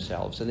hurting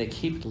themselves. And they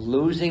keep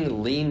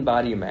losing lean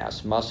body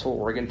mass, muscle,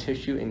 organ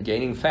tissue, and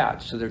gaining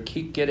fat. So they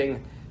keep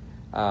getting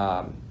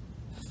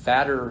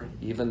fatter,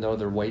 even though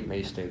their weight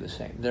may stay the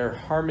same. They're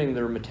harming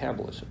their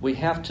metabolism. We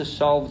have to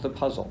solve the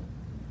puzzle.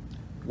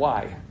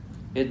 Why?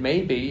 It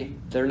may be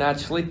they're not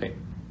sleeping.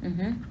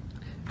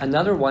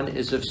 Another one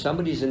is if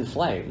somebody's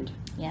inflamed,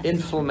 Yes.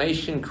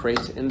 inflammation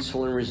creates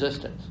insulin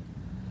resistance.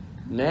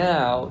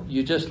 Now,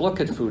 you just look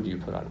at food, you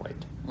put on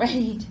weight.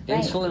 Right.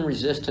 Insulin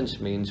resistance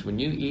means when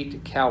you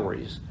eat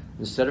calories,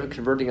 instead of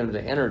converting them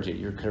to energy,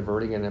 you're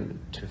converting them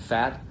to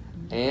fat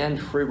and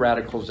free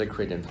radicals that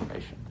create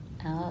inflammation.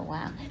 Oh,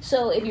 wow.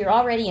 So if you're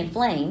already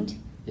inflamed,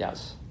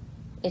 Yes.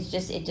 it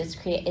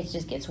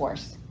just gets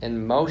worse.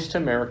 And most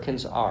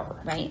Americans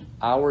are. Right.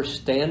 Our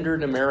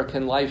standard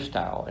American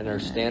lifestyle and our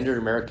standard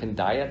American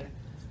diet,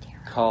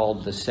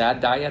 called the SAD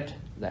diet,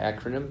 the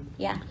acronym.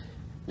 Yeah.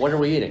 What are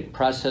we eating?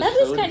 Processed That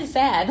food? is kind of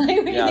sad. Like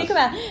when you Yes. think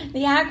about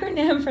the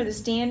acronym for the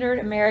standard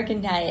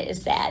American diet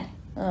is SAD.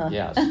 Ugh.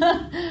 Yes.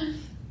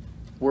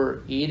 We're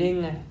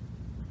eating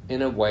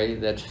in a way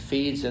that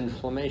feeds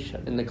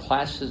inflammation. In the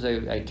classes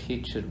I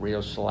teach at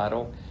Rio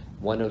Salado,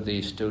 one of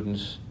the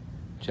students,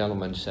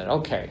 gentlemen, said,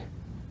 okay,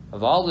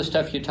 of all the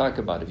stuff you talk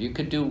about, if you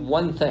could do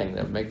one thing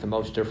that would make the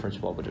most difference,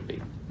 what would it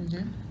be?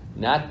 Mm-hmm.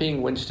 Not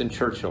being Winston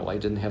Churchill, I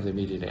didn't have the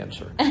immediate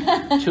answer.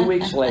 2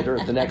 weeks later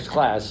at the next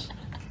class,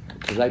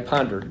 because I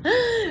pondered,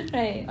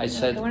 Right. I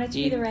said, I want it to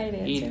be the right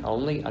answer. eat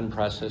only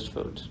unprocessed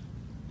foods.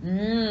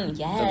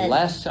 Yes. The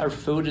less our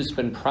food has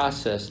been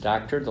processed,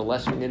 doctor, the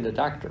less we need a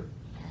doctor.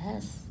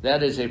 Yes.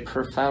 That is a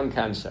profound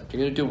concept.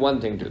 You're going to do one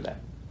thing, do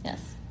that.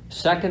 Yes.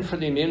 Second, for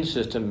the immune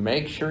system,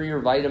 make sure your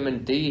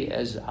vitamin D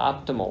is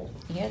optimal.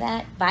 You hear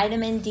that?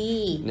 Vitamin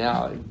D.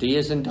 Now, D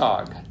is in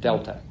dog,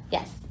 delta.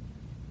 Yes.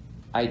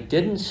 I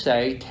didn't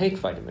say take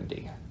vitamin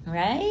D.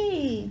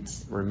 Right.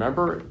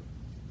 Remember,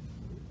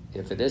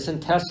 if it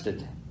isn't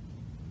tested,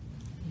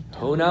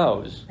 who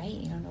knows? Right.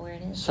 You don't know where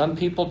it is. Some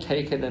people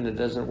take it and it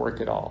doesn't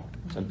work at all.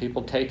 Some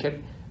people take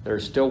it, they're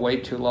still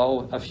way too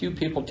low. A few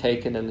people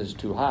take it and it's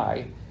too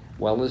high.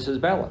 Wellness is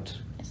balance.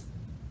 Yes.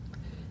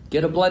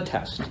 Get a blood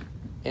test.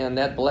 And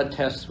that blood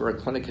test for a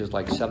clinic is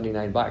like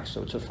 $79,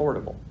 so it's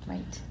affordable.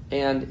 Right.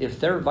 And if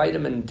their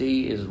vitamin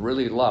D is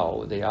really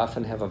low, they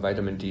often have a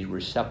vitamin D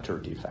receptor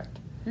defect.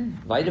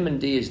 Vitamin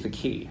D is the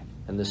key,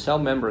 and the cell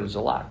membrane is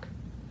the lock.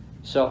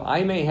 So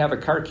I may have a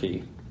car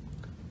key,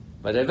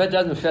 but if it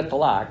doesn't fit the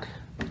lock,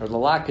 or the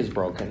lock is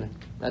broken,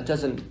 that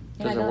doesn't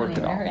work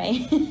at all.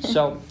 Right?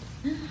 So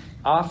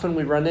often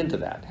we run into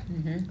that.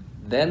 Mm-hmm.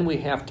 Then we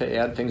have to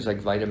add things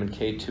like vitamin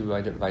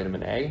K2,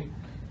 vitamin A,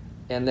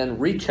 and then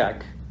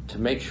recheck to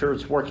make sure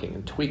it's working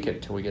and tweak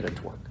it till we get it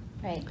to work.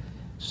 Right.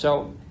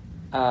 So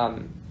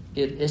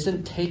it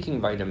isn't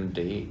taking vitamin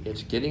D,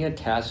 it's getting a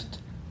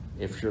test.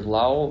 If you're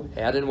low,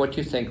 add in what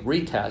you think,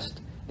 retest,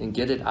 and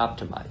get it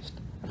optimized.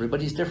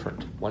 Everybody's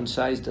different. One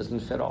size doesn't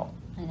fit all.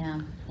 I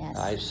know. Yes.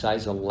 I have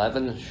size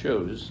 11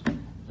 shoes.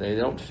 They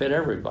don't fit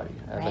everybody.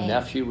 I have a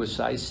nephew with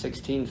size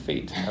 16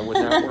 feet. That would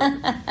not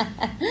work.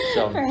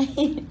 So,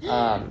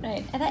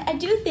 right. And I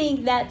do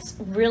think that's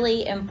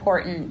really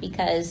important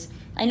because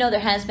I know there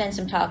has been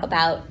some talk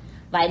about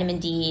vitamin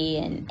D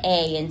and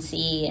A and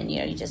C, and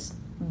you just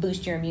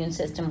boost your immune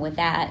system with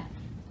that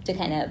to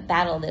kind of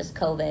battle this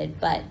COVID.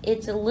 But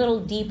it's a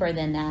little deeper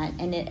than that,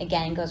 and it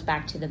again goes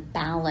back to the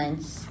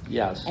balance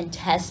and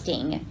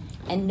testing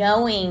and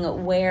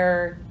knowing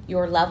where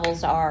your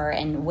levels are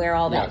and where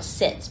all that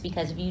sits.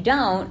 Because if you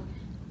don't,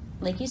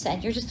 like you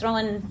said, you're just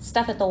throwing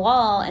stuff at the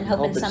wall and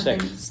hoping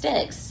something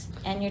sticks,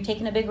 and you're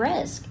taking a big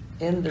risk.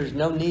 And there's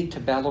no need to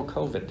battle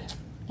COVID.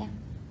 Yeah.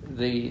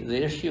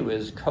 The issue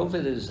is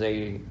COVID is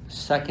a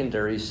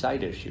secondary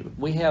side issue.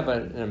 We have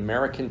an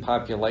American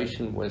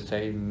population with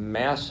a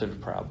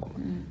massive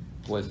problem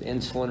with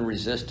insulin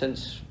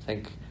resistance,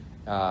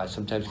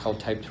 sometimes called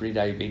type 3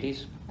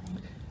 diabetes,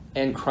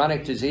 and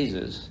chronic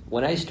diseases.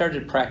 When I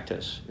started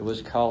practice, it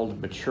was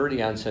called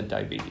maturity onset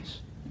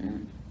diabetes.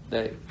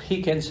 The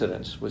peak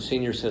incidence was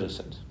senior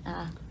citizens.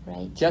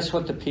 Right. Guess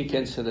what the peak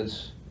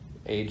incidence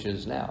age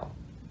is now?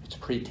 It's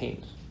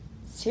preteens.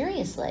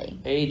 Seriously?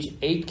 Age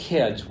 8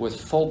 kids with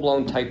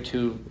full-blown type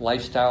 2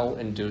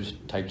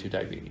 lifestyle-induced type 2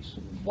 diabetes.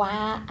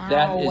 Wow.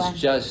 That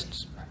is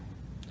just...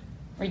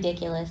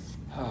 ridiculous.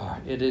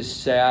 It is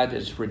sad.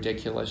 It's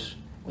ridiculous.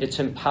 It's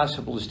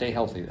impossible to stay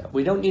healthy, though.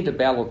 We don't need to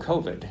battle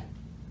COVID.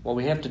 What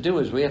we have to do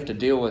is we have to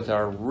deal with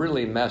our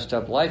really messed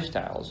up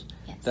lifestyles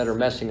that are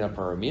messing up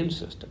our immune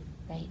system.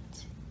 Right.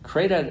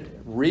 Create a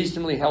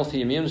reasonably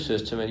healthy immune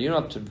system, and you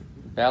don't have to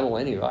battle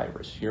any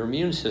virus. Your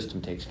immune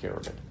system takes care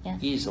of it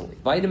easily.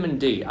 Vitamin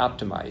D,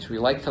 optimize. We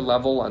like the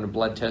level on a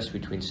blood test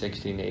between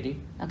 60 and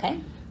 80. Okay.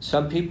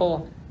 Some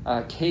people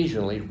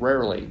occasionally,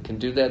 rarely, can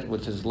do that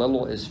with as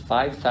little as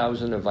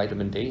 5,000 of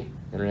vitamin D,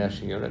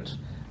 international units.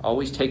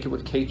 Always take it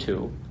with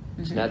K2.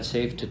 It's not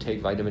safe to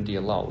take vitamin D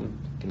alone.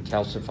 It can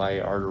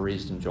calcify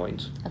arteries and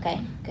joints. Okay,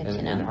 good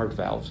to know. And heart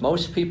valves.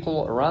 Most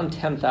people, around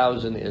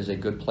 10,000 is a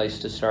good place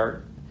to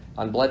start.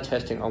 On blood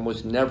testing,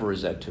 almost never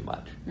is that too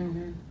much.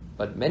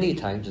 But many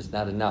times it's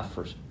not enough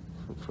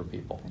for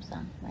people.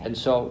 And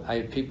so I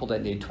have people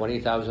that need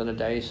 20,000 a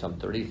day, some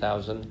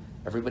 30,000.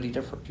 Everybody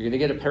different. If you're going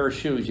to get a pair of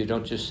shoes, you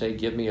don't just say,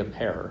 give me a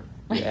pair.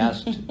 You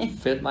ask,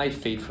 fit my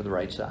feet for the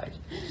right size.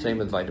 Same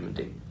with vitamin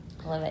D.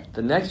 Love it.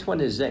 The next one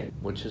is zinc,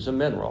 which is a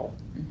mineral.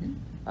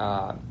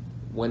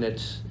 When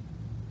it's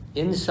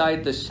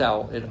inside the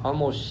cell, it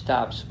almost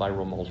stops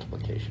viral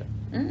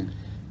multiplication.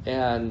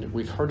 And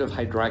we've heard of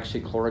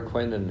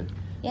hydroxychloroquine and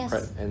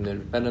Yes. and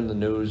they've been in the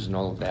news and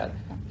all of that.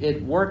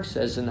 It works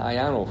as an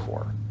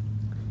ionophore.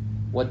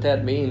 What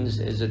that means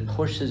is it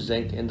pushes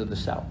zinc into the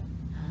cell.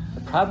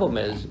 The problem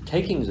is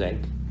taking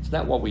zinc, it's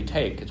not what we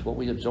take, it's what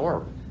we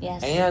absorb.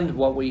 Yes. And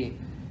what we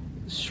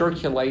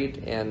circulate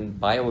and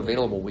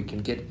bioavailable we can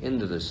get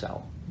into the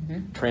cell.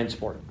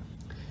 Transport.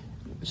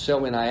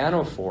 So an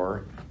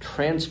ionophore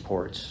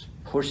transports,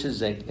 pushes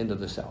zinc into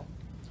the cell.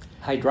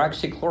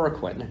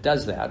 Hydroxychloroquine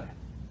does that.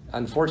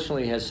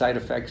 Unfortunately, it has side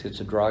effects. It's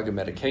a drug, a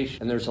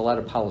medication, and there's a lot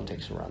of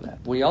politics around that.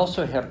 We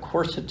also have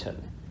quercetin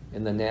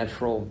in the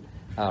natural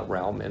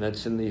realm, and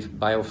it's in the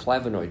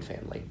bioflavonoid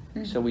family.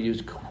 So we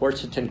use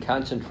quercetin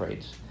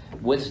concentrates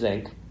with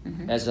zinc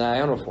as an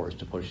ionophores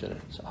to push it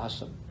in. It's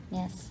awesome.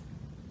 Yes.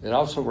 It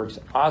also works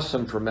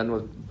awesome for men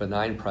with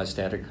benign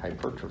prostatic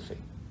hypertrophy.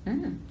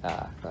 And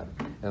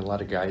a lot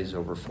of guys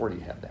over 40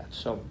 have that.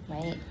 So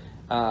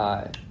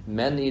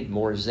men need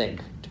more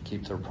zinc to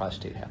keep their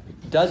prostate happy.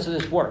 Does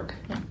this work?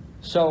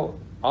 So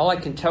all I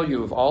can tell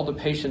you of all the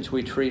patients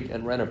we treat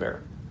in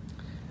Renover,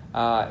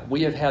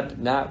 we have had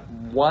not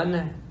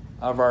one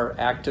of our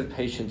active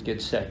patients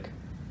get sick.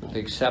 The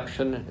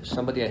exception is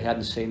somebody I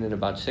hadn't seen in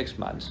about 6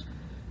 months.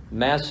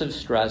 Massive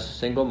stress,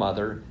 single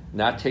mother,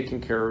 not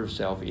taking care of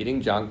herself,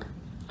 eating junk,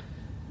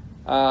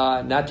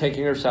 not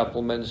taking her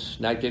supplements,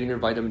 not getting her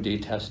vitamin D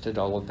tested,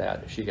 all of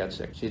that. She got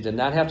sick. She did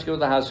not have to go to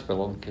the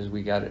hospital because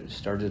we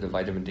started a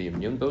vitamin D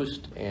immune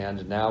boost,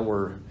 and now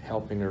we're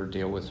helping her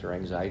deal with her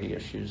anxiety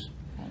issues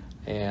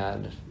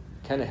and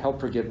kind of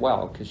help her get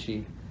well because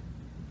she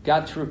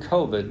got through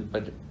COVID,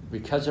 but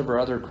because of her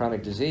other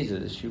chronic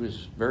diseases, she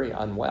was very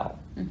unwell.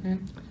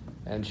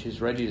 And she's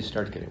ready to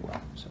start getting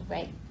well. So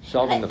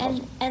solving the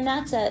puzzle. And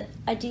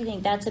I do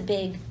think that's a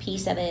big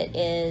piece of it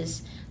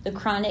is the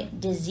chronic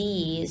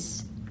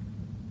disease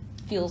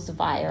fuels the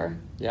fire.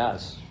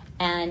 Yes.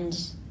 And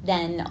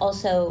then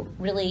also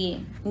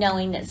really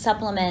knowing that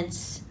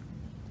supplements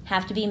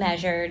have to be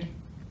measured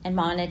and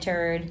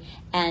monitored,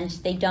 and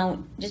they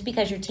don't, just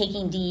because you're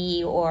taking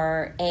D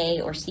or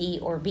A or C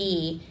or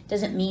B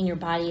doesn't mean your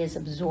body is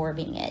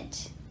absorbing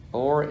it.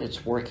 Or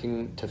it's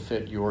working to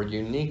fit your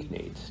unique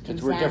needs,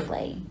 because we're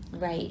different.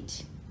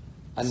 Right.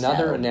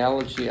 Another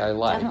analogy I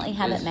like definitely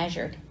have it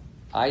measured.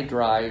 I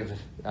drive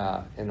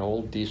an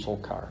old diesel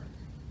car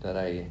that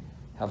I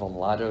have a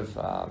lot of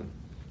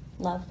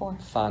love for,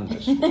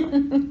 fondness for.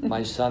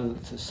 My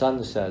son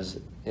says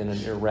in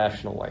an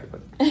irrational way,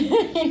 but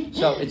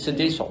so it's a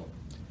diesel.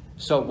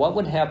 So what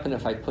would happen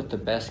if I put the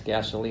best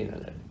gasoline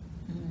in it?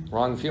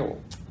 Wrong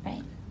fuel.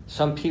 Right.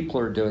 Some people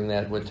are doing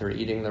that with their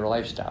eating, their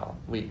lifestyle.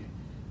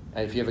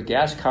 If you have a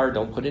gas car,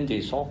 don't put in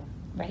diesel,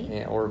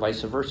 right? Or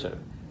vice versa.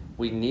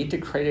 We need to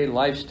create a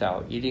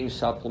lifestyle, eating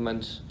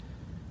supplements,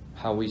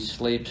 how we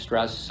sleep,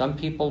 stress. Some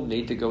people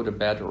need to go to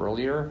bed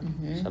earlier,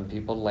 some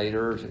people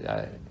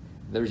later.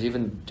 There's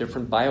even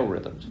different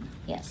biorhythms.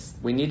 Yes.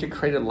 We need to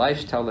create a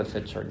lifestyle that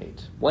fits our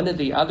needs. One of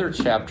the other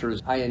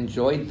chapters I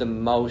enjoyed the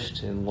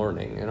most in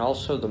learning, and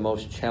also the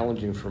most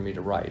challenging for me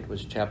to write,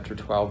 was chapter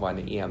 12 on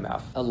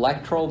EMF.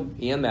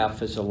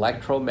 EMF is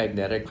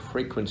electromagnetic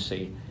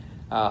frequency.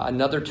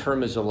 Another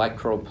term is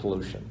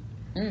electropollution.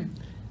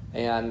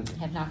 And I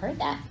have not heard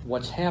that.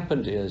 What's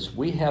happened is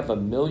we have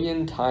 1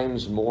 million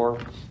times more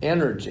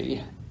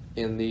energy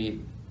in the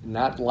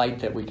not light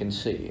that we can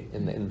see,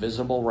 in the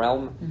invisible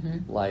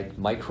realm, like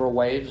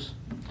microwaves,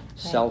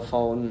 cell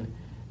phone,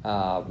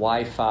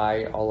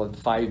 Wi-Fi, all of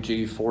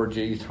 5G,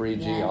 4G,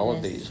 3G, all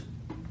of these,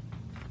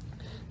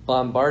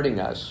 bombarding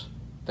us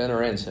than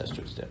our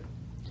ancestors did.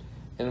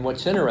 And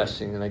what's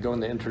interesting, and I go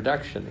in the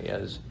introduction,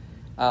 is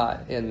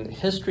and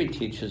history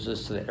teaches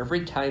us that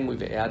every time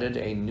we've added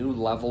a new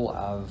level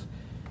of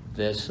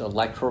this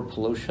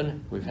electropollution,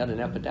 we've had an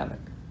epidemic.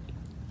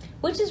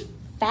 Which is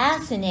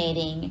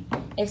fascinating.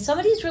 If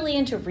somebody's really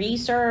into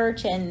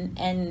research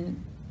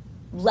and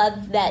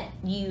love that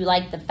you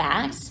like the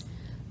facts,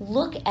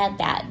 look at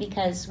that,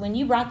 because when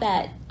you brought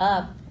that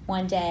up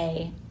one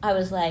day, I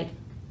was like,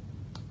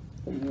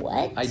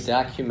 what? I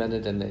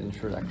documented in the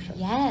introduction.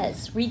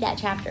 Yes, read that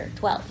chapter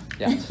 12.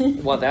 Yes.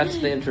 Well, that's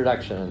the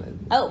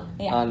introduction.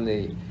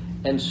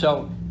 And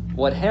so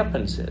what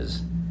happens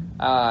is,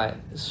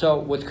 so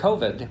with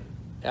COVID,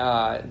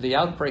 the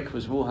outbreak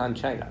was Wuhan,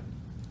 China.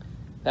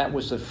 That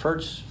was the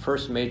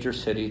first major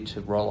city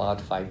to roll out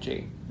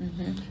 5G.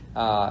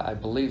 I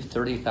believe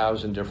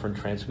 30,000 different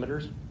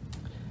transmitters.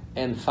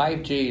 And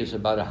 5G is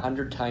about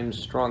 100 times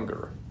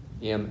stronger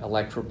in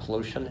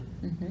electropollution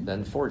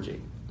than 4G.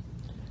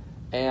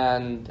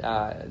 And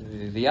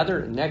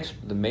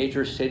the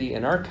major city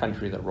in our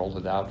country that rolled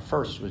it out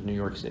first was New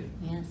York City.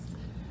 Yes.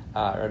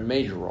 A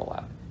major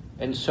rollout.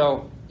 And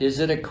so, is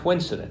it a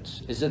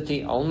coincidence? Is it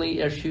the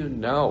only issue?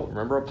 No.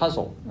 Remember, a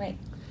puzzle. Right.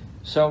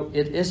 So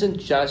it isn't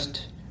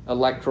just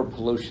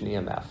electropollution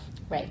EMF.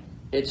 Right.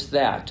 It's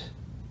that,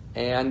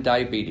 and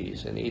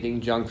diabetes, and eating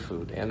junk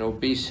food, and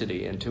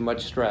obesity, and too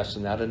much stress,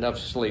 and not enough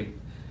sleep,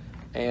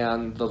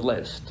 and the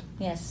list.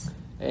 Yes.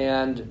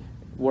 And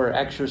where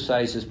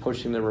exercise is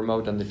pushing the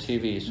remote on the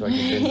TV so I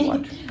can binge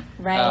watch.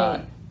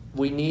 Right.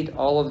 We need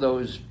all of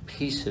those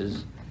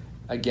pieces,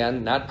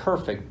 again, not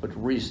perfect, but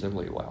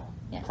reasonably well.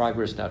 Yes.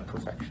 Progress, not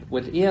perfection.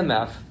 With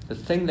EMF, the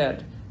thing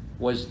that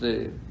was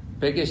the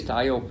biggest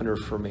eye-opener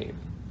for me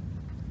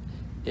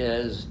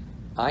is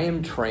I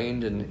am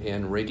trained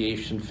in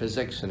radiation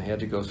physics and had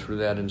to go through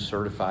that and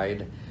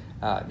certified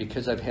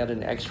because I've had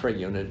an X-ray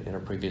unit in a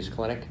previous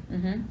clinic.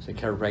 As a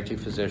chiropractic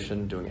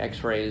physician doing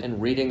X-rays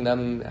and reading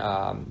them.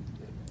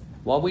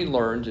 What we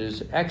learned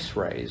is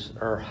X-rays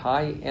are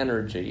high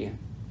energy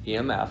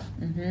EMF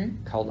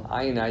called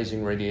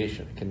ionizing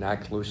radiation. It can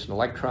knock loose an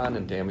electron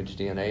and damage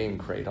DNA and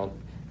create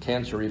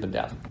cancer or even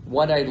death.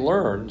 What I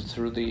learned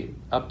through the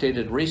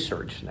updated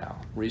research now,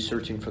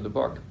 researching for the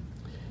book,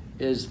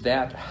 is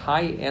that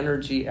high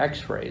energy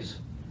X-rays,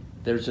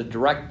 there's a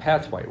direct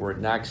pathway where it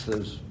knocks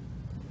those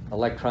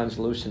electrons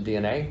loose in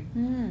DNA,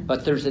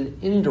 but there's an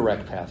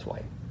indirect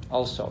pathway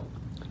also,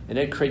 and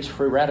it creates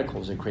free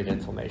radicals that create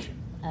inflammation.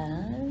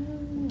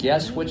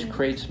 Guess which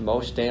creates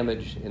most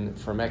damage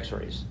from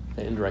X-rays?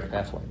 The indirect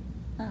pathway.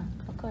 Oh,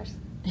 of course.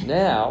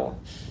 Now,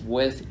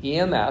 with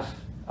EMF,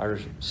 our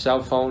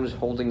cell phones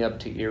holding up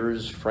to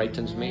ears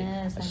frightens me.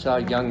 I saw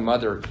a young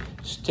mother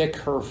stick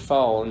her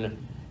phone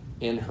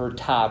in her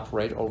top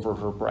right over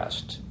her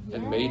breast.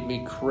 It made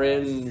me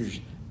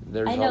cringe.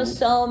 I know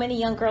so many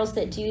young girls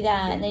that do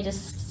that, and they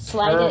just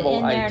slide it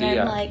in there, and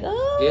I'm like,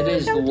 oh, it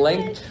is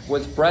linked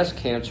with breast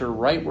cancer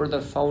right where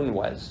the phone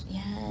was.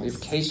 Yes. We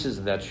have cases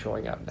of that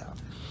showing up now.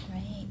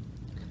 Right.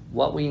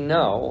 What we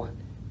know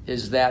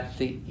is that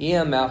the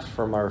EMF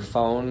from our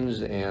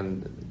phones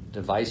and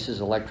devices,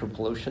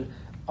 electropollution,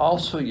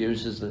 also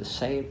uses the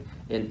same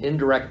an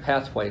indirect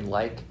pathway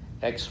like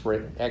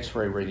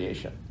X-ray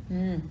radiation.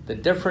 The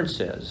difference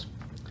is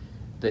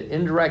the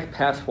indirect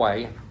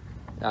pathway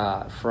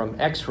from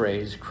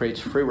X-rays creates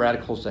free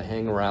radicals that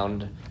hang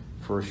around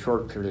for a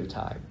short period of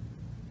time.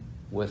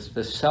 With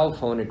the cell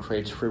phone, it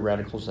creates free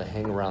radicals that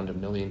hang around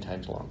 1,000,000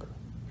 times longer.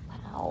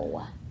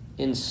 Wow.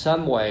 In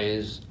some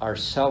ways, our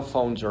cell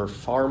phones are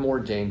far more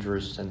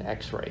dangerous than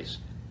X-rays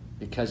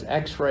because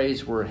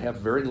X-rays have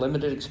very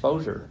limited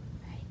exposure.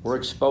 Right. We're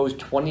exposed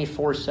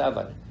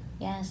 24/7.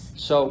 Yes.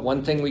 So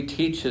one thing we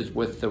teach is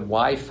with the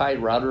Wi-Fi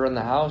router in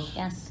the house,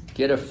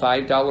 get a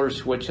 $5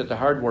 switch at the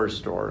hardware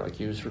store, like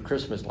you use for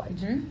Christmas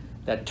lights.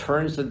 That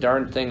turns the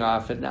darn thing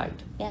off at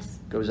night. Yes.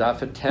 Goes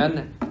off at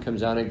 10,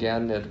 comes on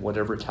again at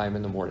whatever time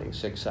in the morning,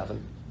 6,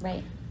 7.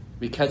 Right.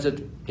 Because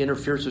it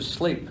interferes with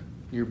sleep.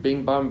 You're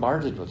being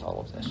bombarded with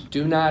all of this.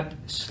 Do not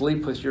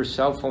sleep with your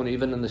cell phone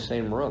even in the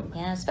same room.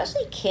 Yeah,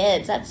 especially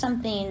kids. That's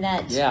something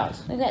that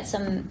we've got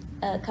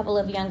a couple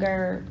of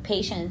younger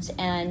patients,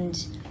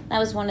 and that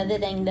was one of the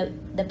things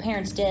that the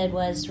parents did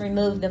was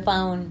remove the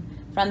phone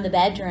from the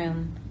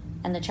bedroom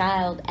and the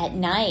child at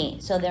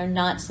night so they're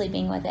not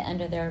sleeping with it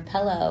under their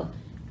pillow.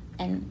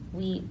 And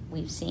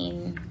we've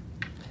seen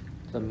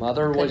the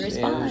mother was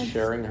response. in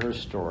sharing her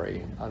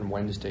story on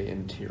Wednesday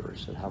in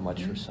tears at how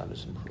much her son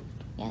has improved.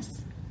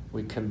 Yes.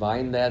 We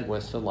combine that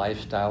with the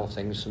lifestyle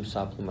things, some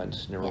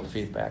supplements,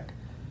 neurofeedback.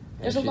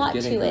 There's a lot to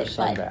it,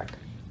 but back.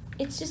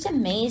 It's just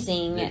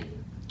amazing.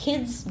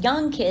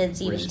 Young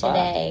kids even Respond.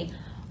 today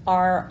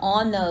are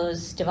on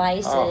those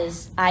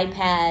devices,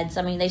 iPads.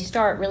 I mean, they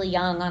start really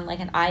young on like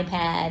an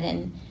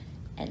iPad,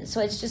 and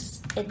so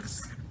it's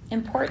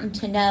important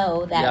to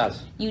know that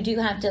you do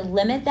have to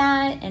limit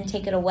that and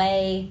take it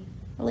away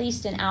at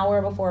least an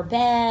hour before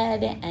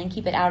bed and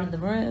keep it out of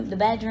the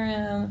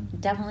bedroom,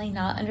 definitely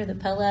not under the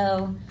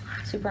pillow.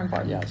 Super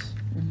important. Yes.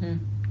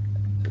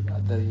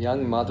 The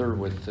young mother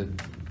with the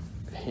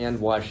hand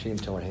washing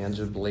until her hands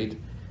would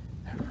bleed,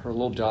 her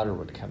little daughter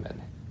would come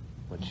in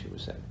when she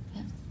was in.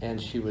 Yes.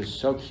 And she was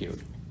so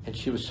cute. And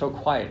she was so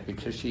quiet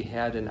because she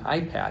had an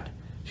iPad.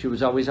 She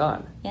was always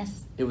on.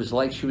 Yes. It was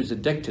like she was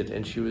addicted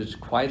and she was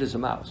quiet as a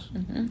mouse.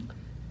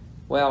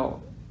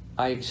 Well,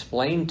 I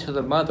explained to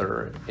the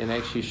mother and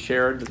actually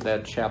shared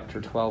that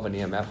chapter 12 in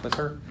EMF with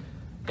her.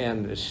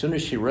 And as soon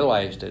as she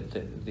realized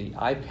it, the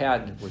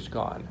iPad was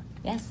gone.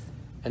 Yes.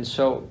 And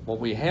so what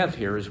we have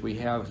here is we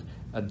have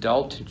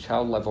adult to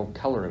child level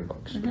coloring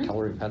books,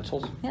 coloring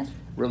pencils. Yes.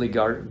 Really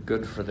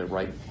good for the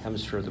right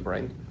hemisphere of the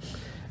brain.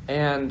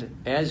 And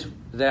as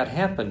that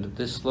happened,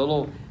 this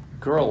little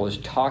girl is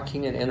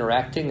talking and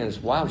interacting, and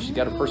wow, she's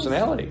got a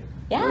personality.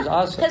 Yeah, it was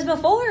awesome. Because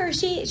before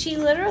she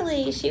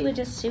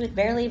would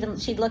barely even,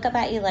 she'd look up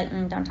at you like,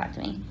 don't talk to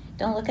me,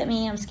 don't look at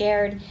me, I'm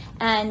scared,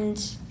 and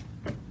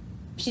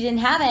she didn't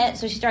have it,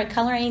 so she started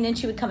coloring, then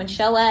she would come and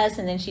show us,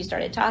 and then she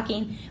started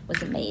talking. It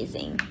was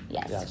amazing.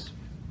 Yes.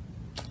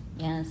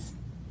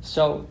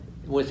 So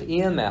with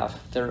EMF,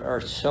 there are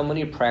so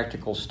many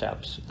practical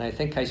steps, and I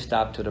think I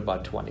stopped at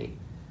about 20,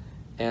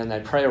 and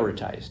I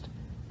prioritized.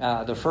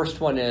 The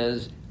first one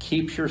is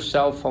keep your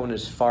cell phone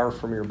as far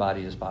from your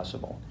body as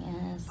possible.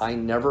 Yes. I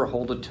never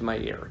hold it to my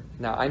ear.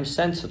 Now, I'm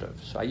sensitive,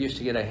 so I used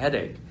to get a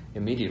headache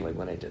immediately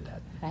when I did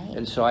that. Right.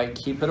 And so I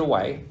keep it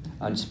away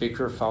on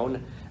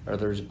speakerphone. or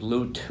there's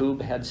blue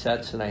tube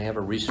headsets, and I have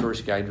a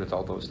resource guide with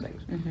all those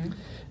things.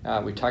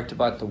 We talked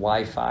about the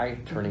Wi-Fi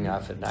turning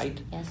off at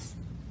night. Yes.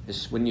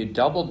 It's when you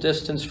double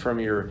distance from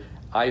your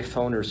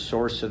iPhone or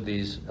source of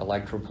these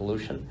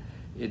electropollution,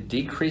 it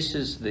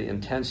decreases the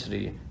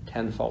intensity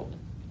tenfold.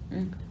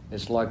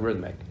 It's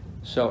logarithmic.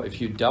 So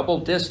if you double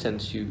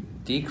distance, you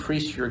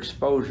decrease your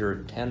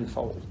exposure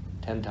tenfold,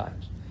 10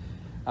 times.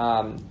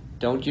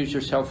 Don't use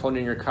your cell phone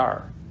in your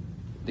car.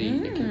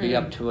 It can be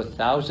up to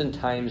 1,000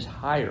 times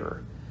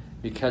higher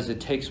because it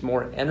takes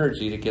more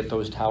energy to get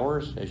those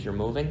towers as you're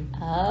moving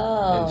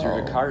and through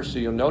your car. So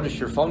you'll notice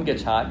your phone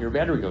gets hot and your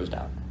battery goes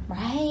down.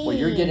 Right. Well,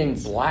 you're getting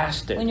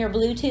blasted. When you're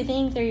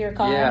Bluetoothing through your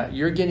car? Yeah,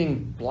 you're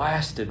getting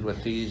blasted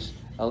with these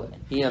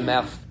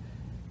EMF,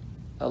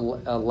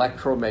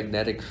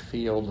 electromagnetic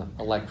field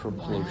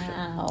electropollution.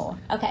 Wow.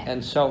 Okay.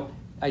 And so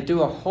I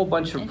do a whole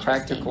bunch of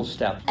practical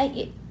steps.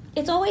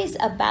 It's always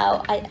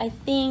about, I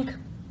think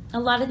a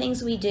lot of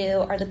things we do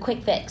are the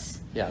quick fix.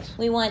 Yes.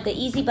 We want the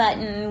easy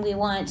button. We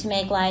want to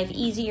make life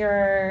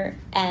easier.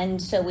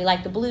 And so we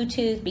like the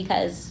Bluetooth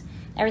because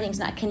everything's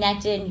not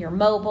connected. You're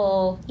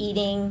mobile,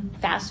 eating,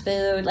 fast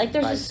food. Like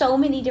there's just so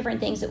many different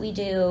things that we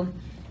do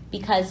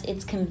because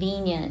it's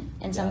convenient.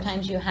 And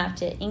sometimes you have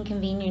to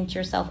inconvenience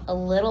yourself a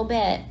little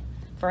bit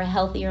for a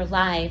healthier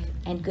life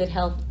and good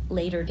health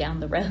later down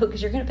the road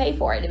because you're going to pay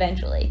for it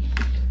eventually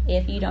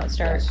if you don't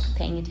start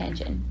paying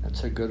attention.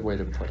 That's a good way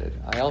to put it.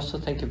 I also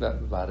think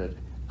about it.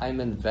 I'm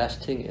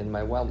investing in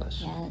my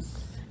wellness.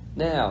 Yes.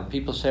 Now,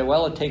 people say,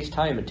 well, it takes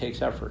time, it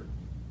takes effort.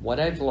 What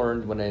I've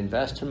learned when I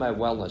invest in my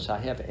wellness, I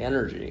have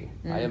energy,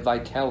 I have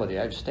vitality,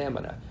 I have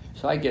stamina.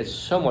 So I get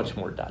so much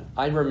more done.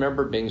 I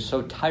remember being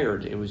so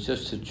tired, it was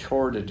just a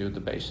chore to do the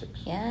basics.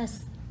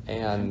 Yes.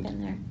 And I've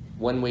been there.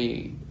 when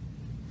we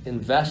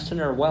invest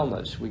in our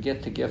wellness, we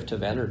get the gift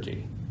of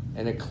energy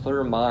and a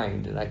clear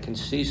mind, and I can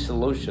see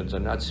solutions.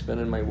 I'm not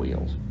spinning my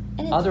wheels.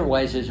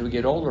 Otherwise, as we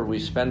get older, we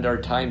spend our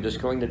time just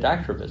going to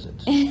doctor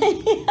visits,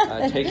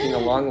 taking a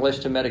long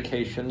list of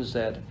medications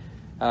that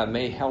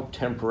may help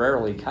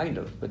temporarily, kind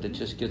of, but it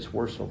just gets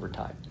worse over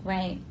time.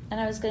 Right.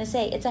 And I was going to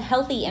say, it's a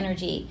healthy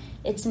energy.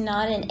 It's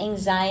not an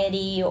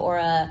anxiety or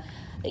a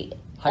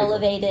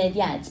elevated,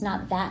 it's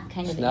not that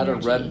kind of energy. It's not a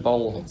Red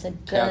Bull It's a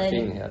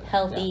caffeine good, hit.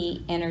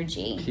 healthy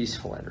energy.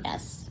 Peaceful energy.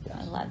 Yes,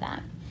 I love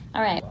that.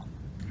 All right.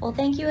 Well,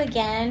 thank you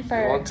again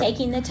for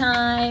taking the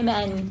time.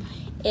 And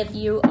if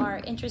you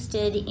are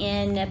interested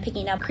in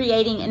picking up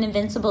Creating an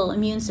Invincible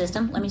Immune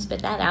System, let me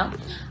spit that out,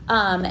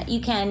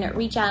 you can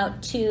reach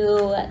out to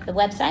the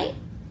website.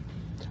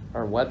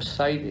 Our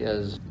website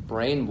is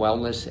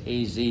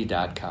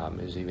brainwellnessaz.com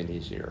is even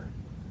easier.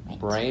 Right.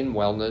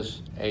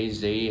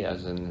 Brainwellnessaz,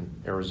 as in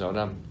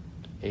Arizona,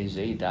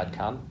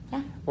 az.com.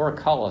 Yeah. Or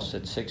call us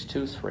at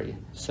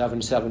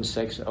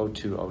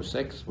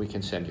 623-776-0206. We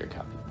can send you a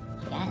copy.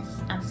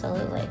 Yes,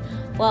 absolutely.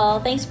 Well,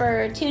 thanks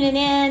for tuning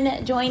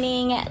in,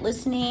 joining,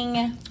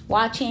 listening,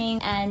 watching,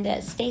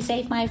 and stay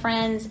safe, my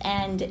friends,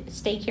 and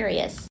stay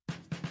curious.